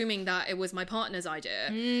always assuming that it was my partner's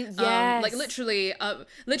idea. Yes. Like, literally,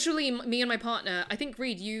 me and my partner, I think,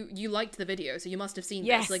 Reed, you liked the video, so you must have seen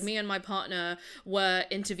Yes. this. Like, me and my partner were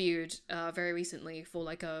interviewed very recently for,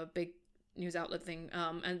 like, a big news outlet thing,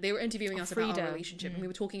 and they were interviewing us about our relationship, and we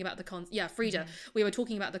were talking about the Frida. We were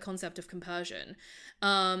talking about the concept of compersion,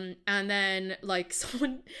 and then, like,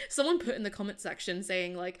 someone put in the comment section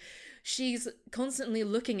saying, like, she's constantly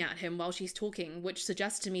looking at him while she's talking, which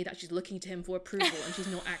suggests to me that she's looking to him for approval and she's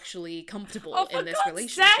not actually comfortable in this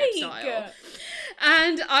relationship style.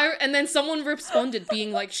 And then someone responded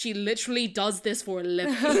being like, she literally does this for a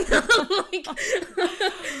living. Like,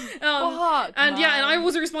 and I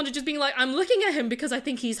also responded just being like, I'm looking at him because I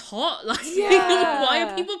think he's hot. Like, why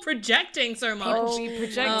are people projecting so much?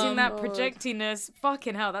 Projecting that projectiness.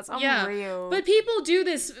 Fucking hell, that's unreal. But people do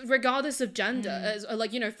this regardless of gender. As,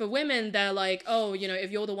 like, you know, for women, they're like, oh, you know,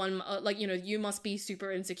 if you're the one, like, you know, you must be super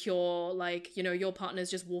insecure, like, you know, your partner's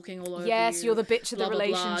just walking all over you. You're the bitch of the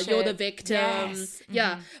relationship. You're the victim.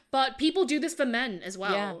 But people do this for men as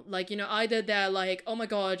well. Like, you know, either they're like, oh my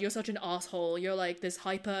god, you're such an asshole, you're like this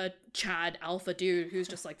hyper Chad alpha dude who's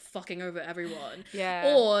just like fucking over everyone,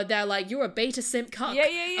 or they're like, you're a beta simp cuck,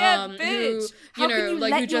 bitch. who, How know, can you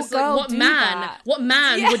like, let who just your girl like, do that? what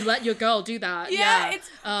man would let your girl do that? It's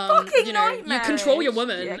fucking you know, you control your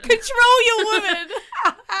woman. Control your woman.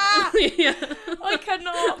 I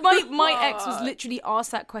cannot. My ex was literally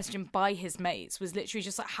asked that question by his mates, was literally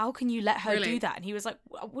just like, how can you let her do that? And he was like,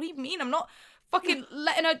 what do you mean? I'm not fucking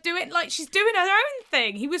letting her do it, like, she's doing her own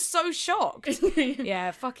thing. He was so shocked.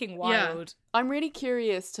 Fucking wild. I'm really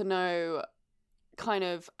curious to know kind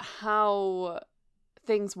of how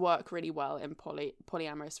things work really well in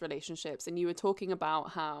polyamorous relationships. And you were talking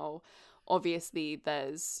about how obviously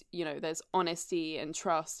there's honesty and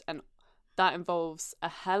trust, and that involves a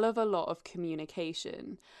hell of a lot of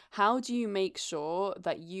communication. How do you make sure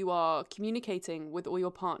that you are communicating with all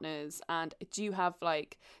your partners? And do you have,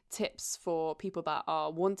 like, tips for people that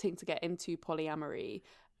are wanting to get into polyamory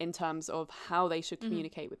in terms of how they should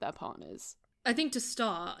communicate with their partners? I think to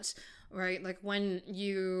start, right, like, when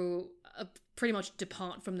you pretty much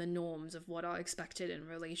depart from the norms of what are expected in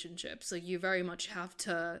relationships, like, you very much have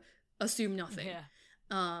to assume nothing.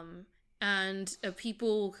 And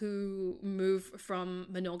people who move from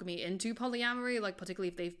monogamy into polyamory, like, particularly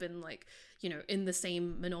if they've been, like, you know, in the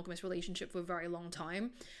same monogamous relationship for a very long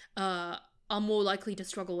time, are more likely to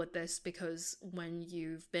struggle with this, because when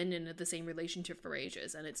you've been in the same relationship for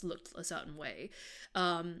ages and it's looked a certain way,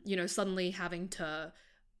 you know, suddenly having to,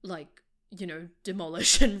 like, you know,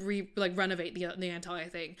 demolish and renovate the entire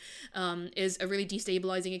thing is a really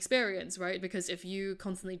destabilizing experience, right? Because if you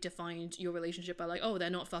constantly defined your relationship by, like, oh, they're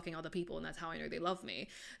not fucking other people and that's how I know they love me,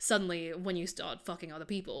 suddenly when you start fucking other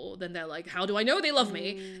people, then they're like, how do I know they love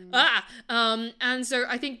me? And so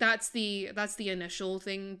I think that's the initial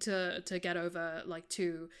thing to get over, like,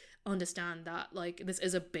 to understand that, like, this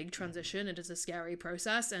is a big transition, it is a scary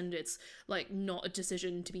process, and it's, like, not a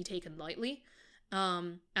decision to be taken lightly.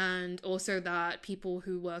 And also that people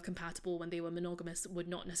who were compatible when they were monogamous would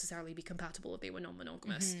not necessarily be compatible if they were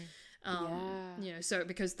non-monogamous. You know, so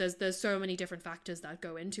because there's so many different factors that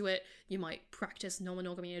go into it. You might practice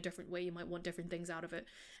non-monogamy in a different way, you might want different things out of it,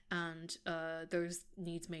 and those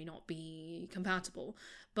needs may not be compatible.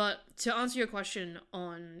 But to answer your question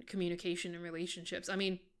on communication in relationships, I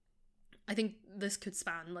mean, I think this could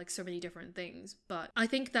span, like, so many different things, but I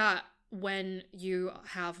think that when you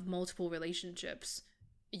have multiple relationships,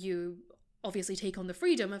 you obviously take on the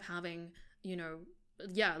freedom of having, you know,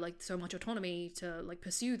 like, so much autonomy to, like,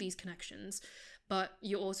 pursue these connections, but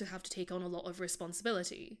you also have to take on a lot of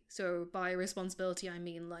responsibility. So by responsibility, I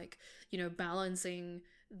mean, like, you know, balancing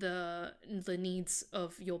the needs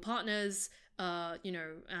of your partners, you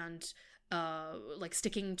know, and like,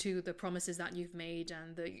 sticking to the promises that you've made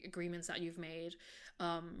and the agreements that you've made,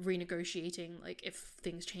 renegotiating, like, if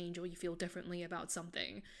things change or you feel differently about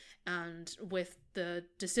something. And with the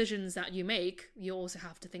decisions that you make, you also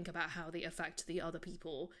have to think about how they affect the other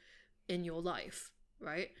people in your life,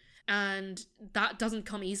 right? And that doesn't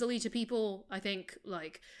come easily to people, I think,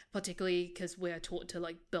 like, particularly because we're taught to,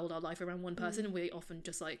 like, build our life around one person, and we often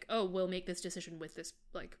just, like, oh, we'll make this decision with this,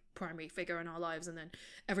 like, primary figure in our lives, and then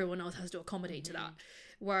everyone else has to accommodate to that.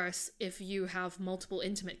 Whereas if you have multiple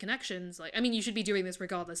intimate connections, like, I mean, you should be doing this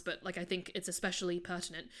regardless, but, like, I think it's especially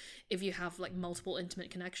pertinent if you have, like, multiple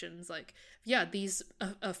intimate connections. Like, yeah, these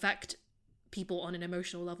affect people on an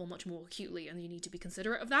emotional level much more acutely, and you need to be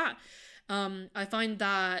considerate of that. I find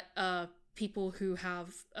that people who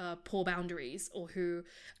have poor boundaries, or who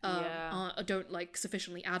don't, like,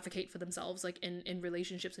 sufficiently advocate for themselves, like, in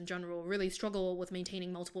relationships in general, really struggle with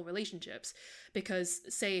maintaining multiple relationships. Because,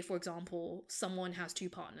 say, for example, someone has two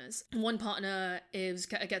partners. One partner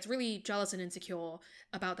gets really jealous and insecure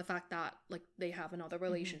about the fact that, like, they have another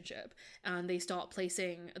relationship, and they start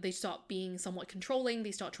being somewhat controlling.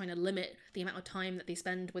 They start trying to limit the amount of time that they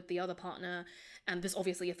spend with the other partner, and this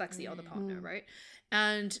obviously affects the other partner, right?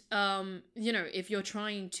 And you know, if you're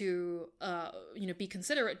trying to you know, be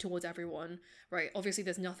considerate towards everyone, right, obviously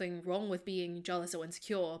there's nothing wrong with being jealous or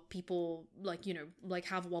insecure. People, like, you know, like,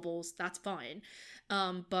 have wobbles, that's fine.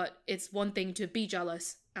 But it's one thing to be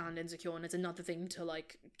jealous and insecure, and it's another thing to,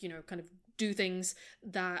 like, you know, kind of do things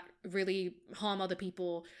that really harm other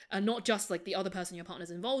people, and not just, like, the other person your partner's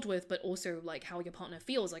involved with, but also, like, how your partner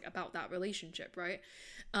feels, like, about that relationship, right?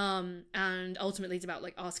 And ultimately it's about,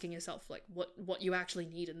 like, asking yourself, like, what you actually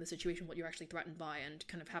need in the situation, what you're actually threatened by, and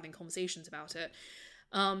kind of having conversations about it.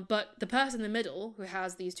 But the person in the middle who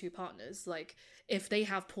has these two partners, like, if they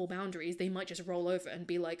have poor boundaries, they might just roll over and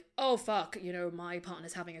be like, oh, fuck, you know, my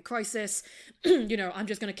partner's having a crisis. You know, I'm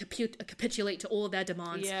just going to capitulate to all of their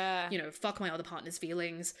demands. Yeah. You know, fuck my other partner's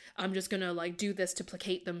feelings. I'm just going to, like, do this to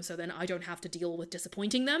placate them, so then I don't have to deal with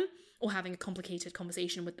disappointing them or having a complicated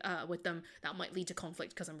conversation with them that might lead to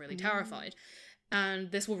conflict because I'm really terrified.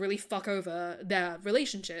 And this will really fuck over their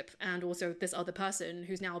relationship, and also this other person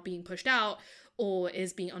who's now being pushed out or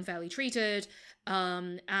is being unfairly treated.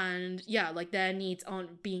 And yeah, like, their needs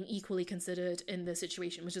aren't being equally considered in this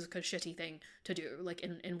situation, which is a kind of shitty thing to do, like,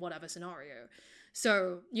 in whatever scenario.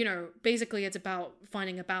 So, you know, basically it's about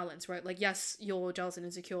finding a balance, right? Like, yes, you're jealous and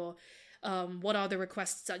insecure. What are the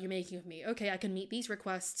requests that you're making of me? Okay, I can meet these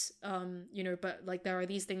requests, you know, but, like, there are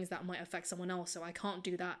these things that might affect someone else, so I can't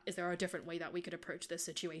do that. Is there a different way that we could approach this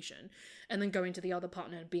situation? And then going to the other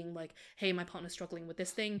partner and being like, hey, my partner's struggling with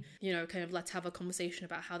this thing, you know, kind of let's have a conversation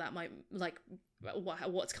about how that might, like,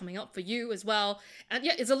 what's coming up for you as well. And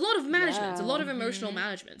yeah, it's a lot of management. It's a lot of emotional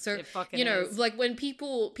management. So, you know, like, when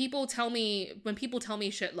people tell me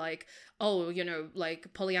shit like, oh, you know,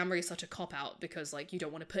 like, polyamory is such a cop-out because, like, you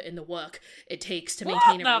don't want to put in the work it takes to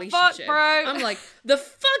maintain a relationship. Fuck, bro? I'm like, the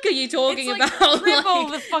fuck are you talking It's, like, about? triple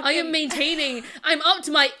Like, the fucking... I'm up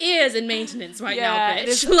to my ears in maintenance right now,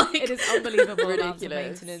 bitch. It is unbelievable amounts of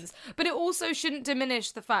Ridiculous. maintenance. But it also shouldn't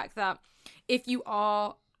diminish the fact that if you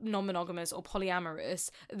are non-monogamous or polyamorous,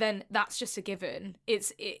 then that's just a given.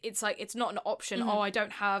 It's like, it's not an option. Oh, I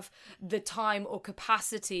don't have the time or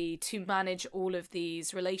capacity to manage all of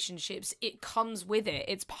these relationships. It comes with it.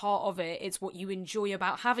 It's part of it. It's what you enjoy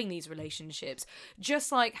about having these relationships.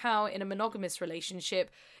 Just like how in a monogamous relationship,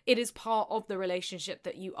 it is part of the relationship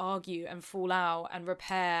that you argue and fall out and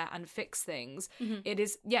repair and fix things.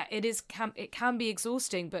 It can be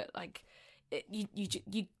exhausting, but, like,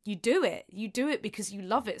 you do it because you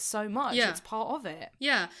love it so much. It's part of it.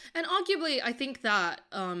 Yeah. And arguably, I think that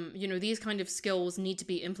you know, these kind of skills need to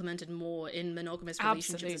be implemented more in monogamous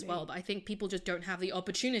relationships as well, but I think people just don't have the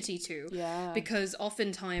opportunity to, because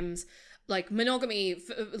oftentimes, like, monogamy,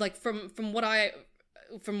 like, from what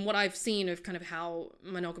I've seen of kind of how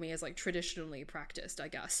monogamy is, like, traditionally practiced, I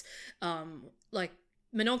guess, like,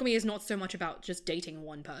 monogamy is not so much about just dating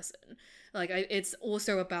one person. Like, it's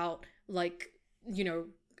also about, like, you know,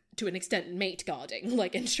 to an extent, mate guarding,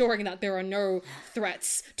 like, ensuring that there are no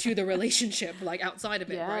threats to the relationship, like, outside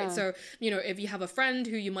of it, right? So, you know, if you have a friend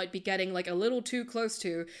who you might be getting, like, a little too close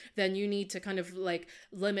to, then you need to kind of, like,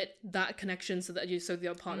 limit that connection so that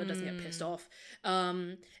your partner doesn't get pissed off.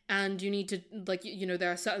 And you need to, like, you know,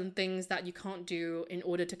 there are certain things that you can't do in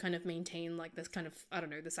order to kind of maintain, like, this kind of, I don't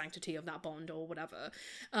know, the sanctity of that bond or whatever.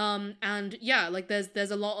 And yeah, like,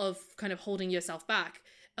 there's a lot of kind of holding yourself back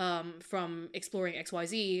from exploring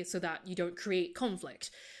XYZ so that you don't create conflict.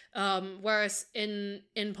 Whereas in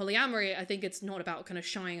polyamory, I think it's not about kind of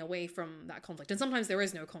shying away from that conflict. And sometimes there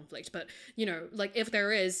is no conflict, but, you know, like, if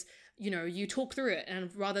there is, you know, you talk through it, and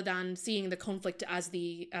rather than seeing the conflict as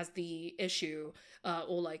the issue,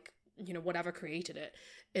 or, like, you know, whatever created it,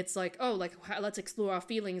 it's like, oh, like, let's explore our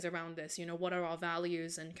feelings around this, you know, what are our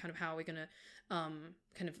values, and kind of how are we gonna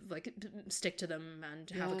kind of like stick to them and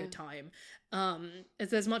have a good time.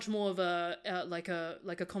 There's much more of a like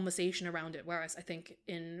a conversation around it, whereas I think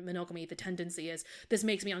in monogamy the tendency is this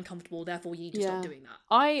makes me uncomfortable, therefore you need to stop doing that.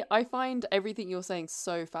 I find everything you're saying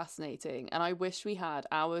so fascinating, and I wish we had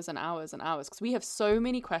hours and hours and hours, because we have so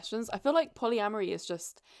many questions. I feel like polyamory is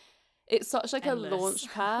just, it's such like endless. A launch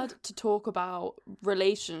pad to talk about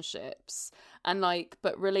relationships and like,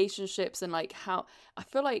 but relationships and like how, I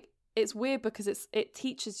feel like it's weird because it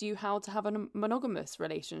teaches you how to have a monogamous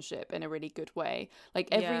relationship in a really good way. Like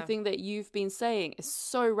everything that you've been saying is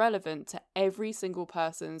so relevant to every single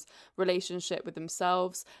person's relationship with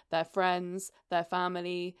themselves, their friends, their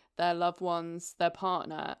family, their loved ones, their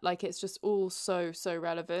partner. Like it's just all so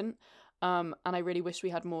relevant. And I really wish we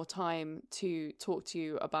had more time to talk to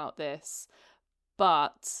you about this.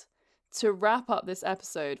 But to wrap up this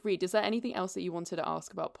episode, Reed, is there anything else that you wanted to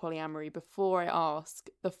ask about polyamory before I ask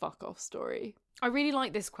the fuck off story? I really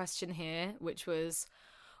like this question here, which was,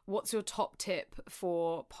 what's your top tip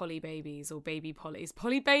for poly babies or baby polys?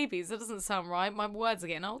 Poly babies, that doesn't sound right. My words are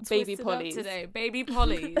getting all twisted up today. Baby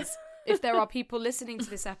polys. If there are people listening to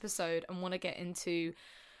this episode and want to get into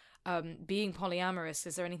being polyamorous,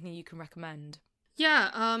 is there anything you can recommend? Yeah,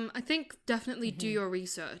 I think definitely do your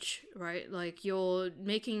research, right? Like you're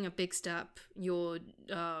making a big step, you're,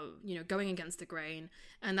 going against the grain,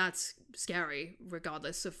 and that's scary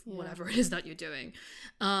regardless of whatever it is that you're doing.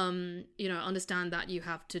 Understand that you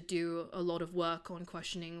have to do a lot of work on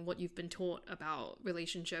questioning what you've been taught about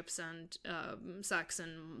relationships and sex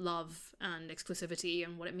and love and exclusivity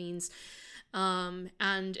and what it means. And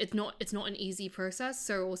it's not an easy process,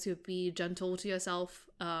 so also be gentle to yourself,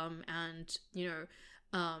 and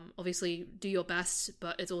obviously do your best,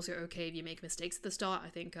 but it's also okay if you make mistakes at the start. I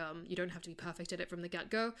think you don't have to be perfect at it from the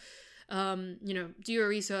get-go. Do your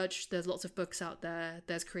research. There's lots of books out there.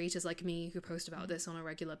 There's creators like me who post about this on a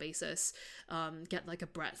regular basis. Get like a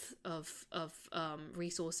breadth of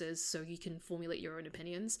resources so you can formulate your own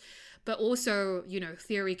opinions. But also,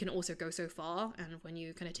 theory can also go so far, and when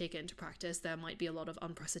you kind of take it into practice, there might be a lot of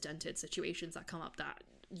unprecedented situations that come up that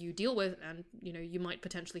you deal with, and you might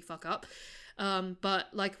potentially fuck up. But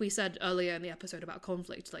like we said earlier in the episode about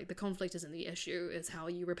conflict, like the conflict isn't the issue, it's how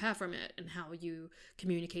you repair from it and how you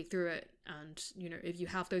communicate through it. And if you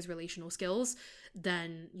have those relational skills,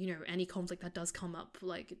 then any conflict that does come up,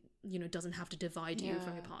 like doesn't have to divide you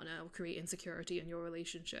from your partner or create insecurity in your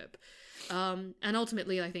relationship. And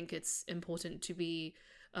ultimately, I think it's important to be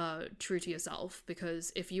true to yourself,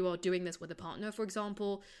 because if you are doing this with a partner, for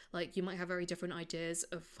example, like you might have very different ideas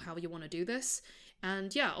of how you want to do this.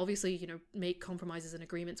 And obviously, make compromises and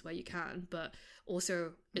agreements where you can, but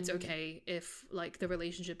also it's okay if like the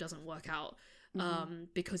relationship doesn't work out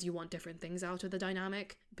because you want different things out of the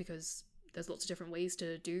dynamic, because there's lots of different ways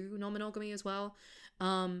to do non-monogamy as well.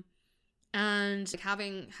 And like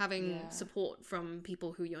having support from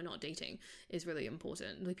people who you're not dating is really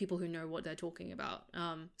important, like people who know what they're talking about.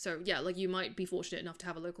 Like you might be fortunate enough to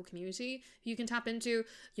have a local community you can tap into.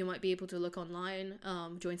 You might be able to look online,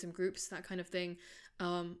 join some groups, that kind of thing,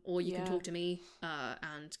 or you can talk to me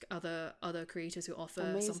and other creators who offer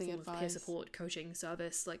amazing some form advice. of peer support coaching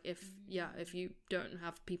service, like if you don't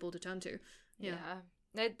have people to turn to.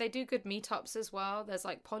 They do good meetups as well. There's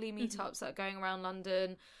like poly meetups that are going around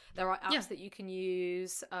London. There are apps that you can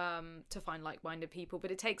use to find like-minded people,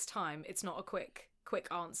 but it takes time. It's not a quick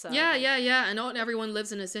answer. And not everyone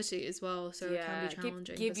lives in a city as well, so it can be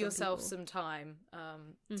challenging. Give for yourself some some time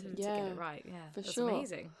to get it right. Yeah, that's sure.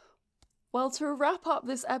 amazing. Well, to wrap up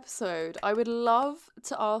this episode, I would love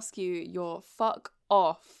to ask you your fuck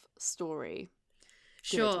off story.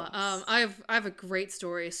 Sure. I have a great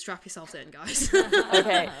story. Strap yourselves in, guys.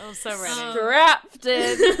 Okay. I'm so ready. Strapped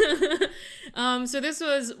in. So this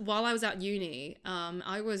was while I was at uni.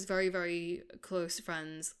 I was very, very close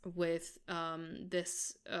friends with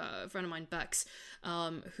this friend of mine, Bex,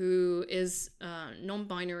 who is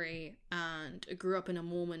non-binary and grew up in a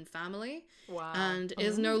Mormon family. Wow. And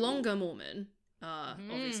is no longer Mormon.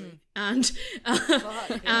 Obviously, and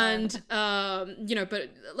but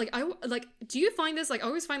like do you find this, like I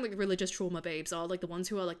always find like religious trauma babes are like the ones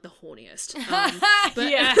who are like the horniest, but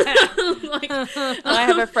yeah. like I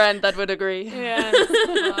have a friend that would agree. Yeah.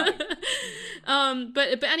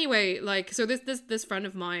 But anyway, like, so this friend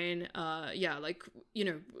of mine, like, you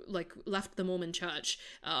know, like left the Mormon church.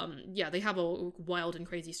 They have a wild and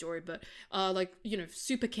crazy story, but like, you know,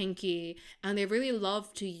 super kinky, and they really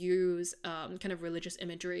love to use kind of religious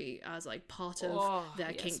imagery as like part of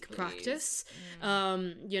their kink practice.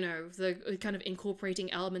 You know, the kind of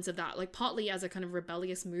incorporating elements of that, like partly as a kind of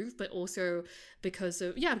rebellious move, but also because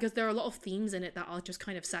there are a lot of themes in it that are just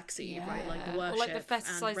kind of sexy, right? Like worship, or like the and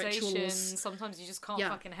fetishization. rituals. Sometimes you just can't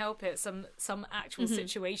fucking help it. Some actual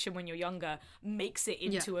situation when you're younger makes it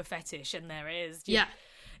into a fetish, and there it is.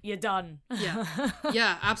 You're done.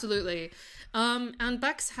 Yeah, absolutely. And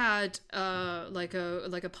Bex had like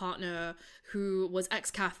a partner who was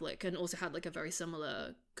ex-Catholic and also had like a very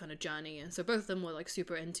similar kind of journey, and so both of them were like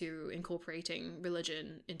super into incorporating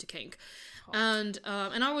religion into kink. And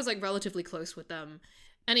I was like relatively close with them.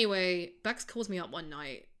 Anyway, Bex calls me up one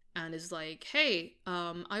night and is like, hey,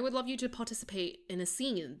 I would love you to participate in a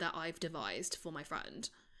scene that I've devised for my friend.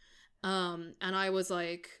 And I was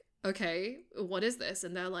like, okay, what is this?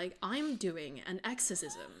 And they're like, I'm doing an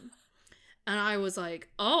exorcism. And I was like,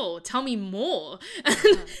 oh, tell me more.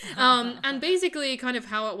 And basically kind of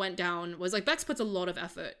how it went down was like Bex puts a lot of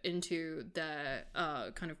effort into their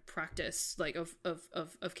kind of practice, like of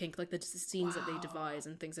kink, like the scenes that they devise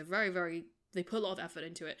and things are very, very, they put a lot of effort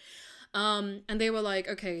into it. And they were like,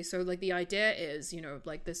 okay, so like the idea is, you know,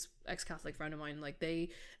 like this ex-Catholic friend of mine, like they,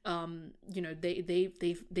 you know,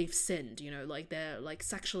 they've sinned, you know, like they're like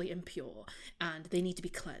sexually impure and they need to be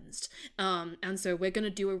cleansed. And so we're going to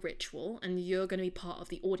do a ritual and you're going to be part of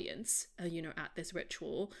the audience, you know, at this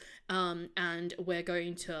ritual. And we're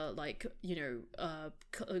going to like, you know,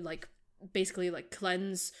 like basically like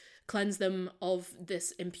cleanse them of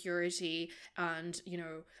this impurity and, you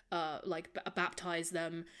know, like baptize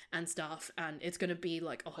them and stuff, and it's gonna be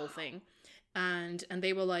like a whole thing. And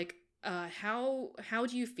they were like, how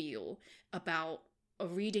do you feel about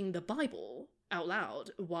reading the Bible out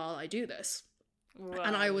loud while I do this? Wow.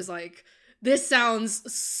 And I was like, this sounds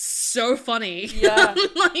so funny. Yeah.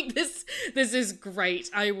 Like this is great.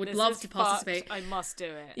 I would love to participate. I must do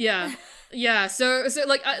it. Yeah. Yeah. So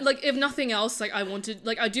like if nothing else, like I wanted,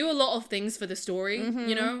 like I do a lot of things for the story,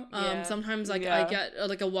 you know? Sometimes like I get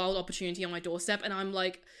like a wild opportunity on my doorstep and I'm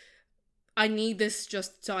like, I need this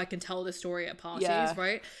just so I can tell the story at parties,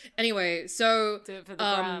 right? Anyway, so do it for the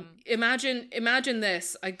gram. Imagine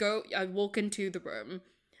this. I walk into the room.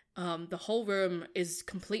 The whole room is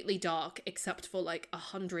completely dark except for like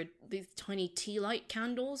 100 these tiny tea light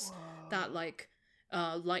candles that like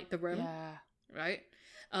light the room, right?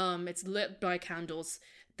 It's lit by candles.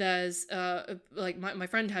 There's like my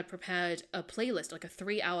friend had prepared a playlist, like a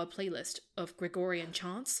 3-hour playlist of Gregorian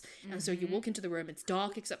chants, and so you walk into the room, it's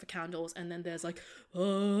dark except for candles, and then there's like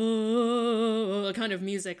kind of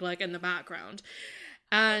music like in the background.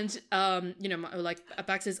 And you know, like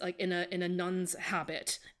Bax is like in a nun's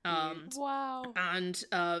habit. Wow. And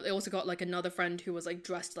they also got like another friend who was like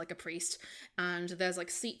dressed like a priest. And there's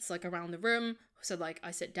like seats like around the room. So like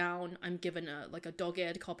I sit down, I'm given a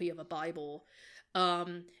dog-eared copy of a Bible.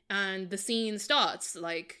 And the scene starts.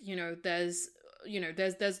 Like, you know, there's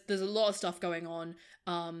a lot of stuff going on.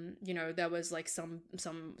 You know, there was like some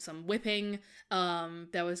whipping.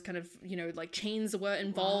 There was kind of, you know, like chains were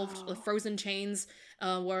involved, like frozen chains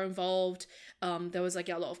were involved. There was like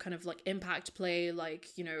a lot of kind of like impact play,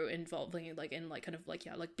 like, you know, involving like in like kind of like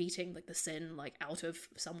like beating like the sin like out of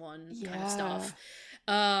someone kind of stuff.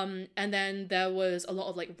 And then there was a lot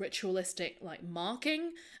of like ritualistic like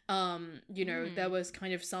marking. You know, there was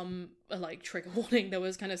kind of some like trigger warning. There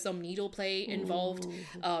was kind of some needle play involved,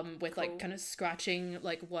 with like kind of scratching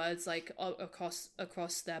like words like across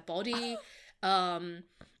their body.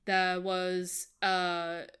 There was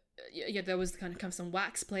there was kind of some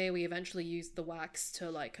wax play. We eventually used the wax to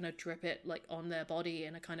like kind of drip it like on their body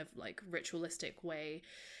in a kind of like ritualistic way,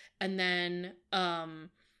 and then and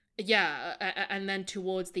then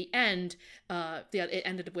towards the end, it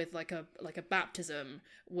ended with like a baptism,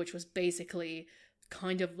 which was basically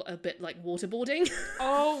kind of a bit like waterboarding.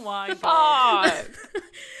 Oh my god.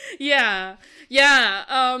 Yeah.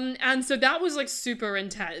 And so that was like super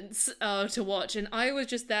intense to watch, and I was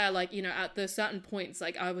just there like, you know, at the certain points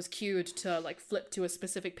like I was cued to like flip to a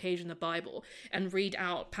specific page in the Bible and read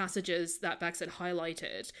out passages that Bex had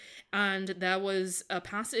highlighted, and there was a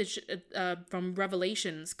passage from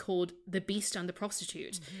Revelations called "The Beast and the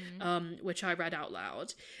Prostitute," which I read out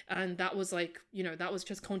loud, and that was like, you know, that was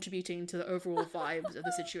just contributing to the overall vibes of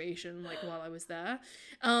the situation like while I was there.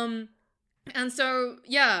 And so,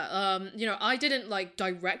 yeah, I didn't like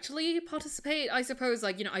directly participate. I suppose,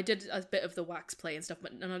 like, I did a bit of the wax play and stuff,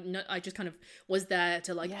 but I just kind of was there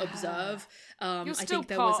to like observe. You're I still think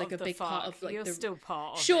there part was like a of the big part fuck. of like You're the still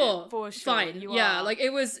part of sure, it, for sure. fine, You yeah, are. like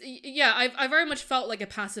it was, yeah. I very much felt like a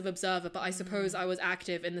passive observer, but I suppose I was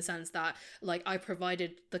active in the sense that like I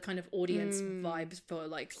provided the kind of audience vibes for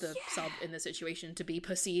like the sub in the situation to be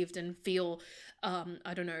perceived and feel.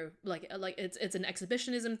 I don't know, like it's an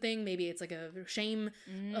exhibitionism thing. Maybe it's like a shame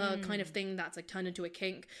kind of thing that's like turned into a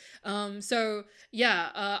kink. So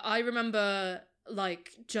yeah, I remember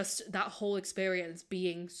like just that whole experience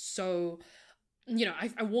being so.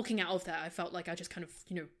 I walking out of there, I felt like I just kind of,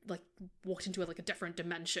 like walked into like a different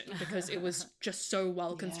dimension because it was just so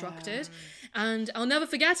well constructed, and I'll never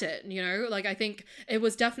forget it. Like I think it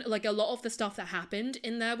was definitely like a lot of the stuff that happened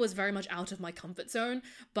in there was very much out of my comfort zone,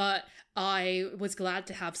 but I was glad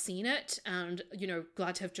to have seen it and,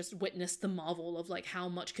 glad to have just witnessed the marvel of like how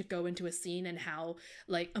much could go into a scene and how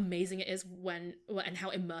like amazing it is and how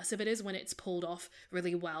immersive it is when it's pulled off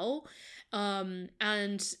really well.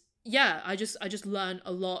 And yeah, I just learned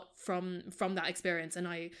a lot from that experience, and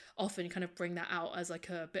I often kind of bring that out as like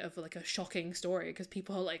a bit of like a shocking story because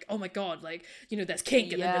people are like, oh my god, like there's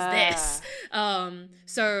kink and then there's this.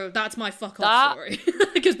 So that's my fuck off story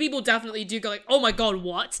because people definitely do go like, oh my god,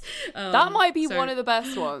 what? That might be one of the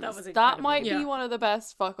best ones. That might be one of the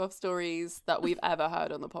best fuck off stories that we've ever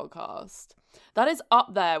heard on the podcast. That is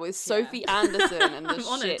up there with Sophie Anderson and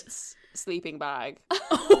the shit sleeping bag.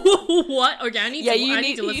 What? Okay, I need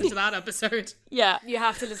to listen to that episode. Yeah, you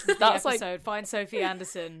have to listen to the episode. Find Sophie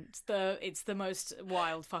Anderson. It's the most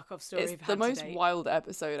wild fuck off story we've had It's the most wild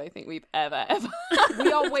episode I think we've ever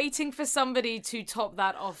We are waiting for somebody to top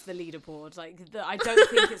that off the leaderboard. Like I don't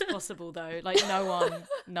think it's possible though. Like no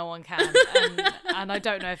one can, and I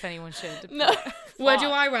don't know if anyone should. No. Where do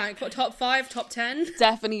I rank? What, top 5, top 10?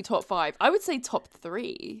 Definitely top 5. I would say top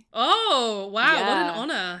 3. Oh wow! What an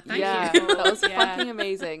honor! Thank you. That was fucking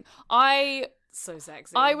amazing. So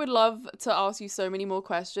sexy. I would love to ask you so many more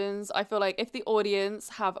questions. I feel like if the audience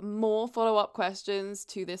have more follow-up questions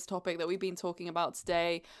to this topic that we've been talking about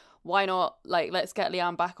today, why not like let's get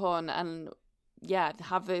Leanne back on and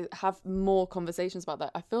have more conversations about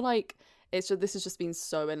that. I feel like this has just been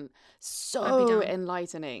so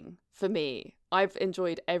enlightening for me. I've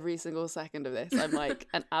enjoyed every single second of this. I'm like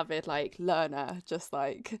an avid like learner, just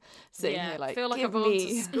like sitting here like, I feel like give I've gone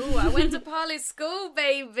to school. I went to poly school,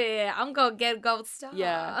 baby. I'm gonna get a gold star.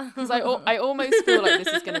 Yeah, because I almost feel like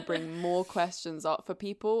this is going to bring more questions up for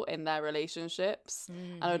people in their relationships,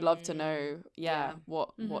 and I'd love to know,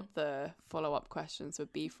 what the follow-up questions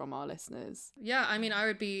would be from our listeners. Yeah, I mean, I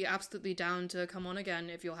would be absolutely down to come on again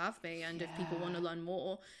if you'll have me, and if people want to learn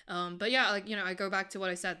more. But yeah, like I go back to what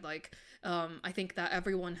I said, like. I think that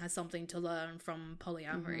everyone has something to learn from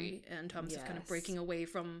polyamory in terms of kind of breaking away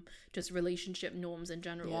from just relationship norms in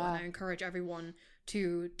general. And I encourage everyone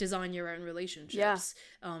to design your own relationships,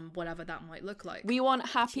 whatever that might look like. We want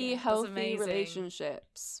happy, healthy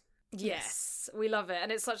relationships. Yes, we love it.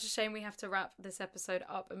 And it's such a shame we have to wrap this episode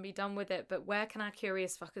up and be done with it. But where can our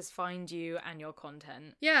curious fuckers find you and your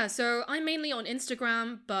content? Yeah, so I'm mainly on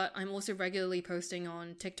Instagram, but I'm also regularly posting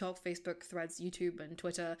on TikTok, Facebook, Threads, YouTube, and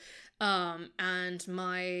Twitter. And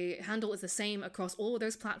my handle is the same across all of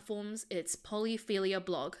those platforms. It's Polyphilia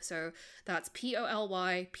Blog. So that's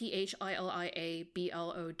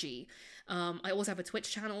POLYPHILIABLOG. I also have a Twitch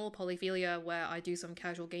channel, Polyphilia, where I do some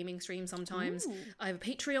casual gaming streams sometimes. Ooh. I have a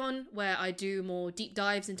Patreon where I do more deep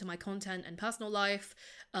dives into my content and personal life.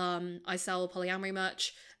 I sell polyamory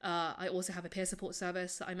merch. I also have a peer support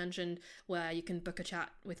service that I mentioned where you can book a chat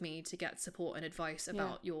with me to get support and advice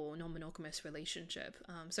about your non-monogamous relationship.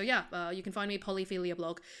 You can find me Polyphilia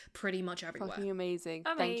Blog pretty much everywhere. Fucking amazing.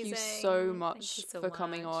 Thank you so much for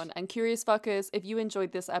coming on. And curious fuckers, if you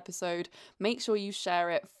enjoyed this episode, make sure you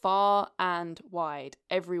share it far and wide.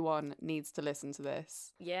 Everyone needs to listen to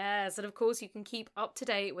this. Yes, and of course you can keep up to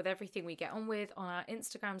date with everything we get on with on our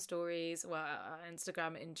Instagram stories, well, our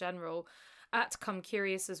Instagram in general, at Come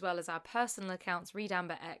Curious, as well as our personal accounts, Reed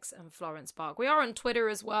Amber X and Florence Bark. We are on Twitter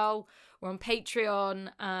as well. We're on Patreon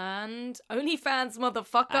and OnlyFans,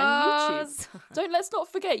 motherfuckers. And YouTube. Let's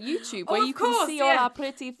not forget YouTube, where you can see all our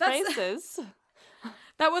pretty faces.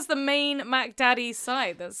 That was the main Mac Daddy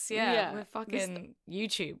site. We're fucking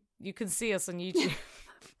YouTube. You can see us on YouTube.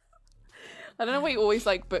 I don't know why you always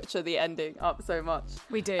butcher the ending up so much.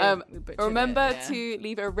 We do. Remember to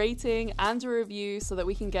leave a rating and a review so that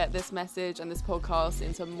we can get this message and this podcast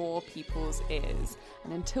into more people's ears.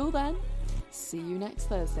 And until then, see you next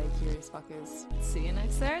Thursday, curious fuckers. See you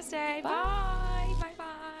next Thursday. Bye. Bye. Bye.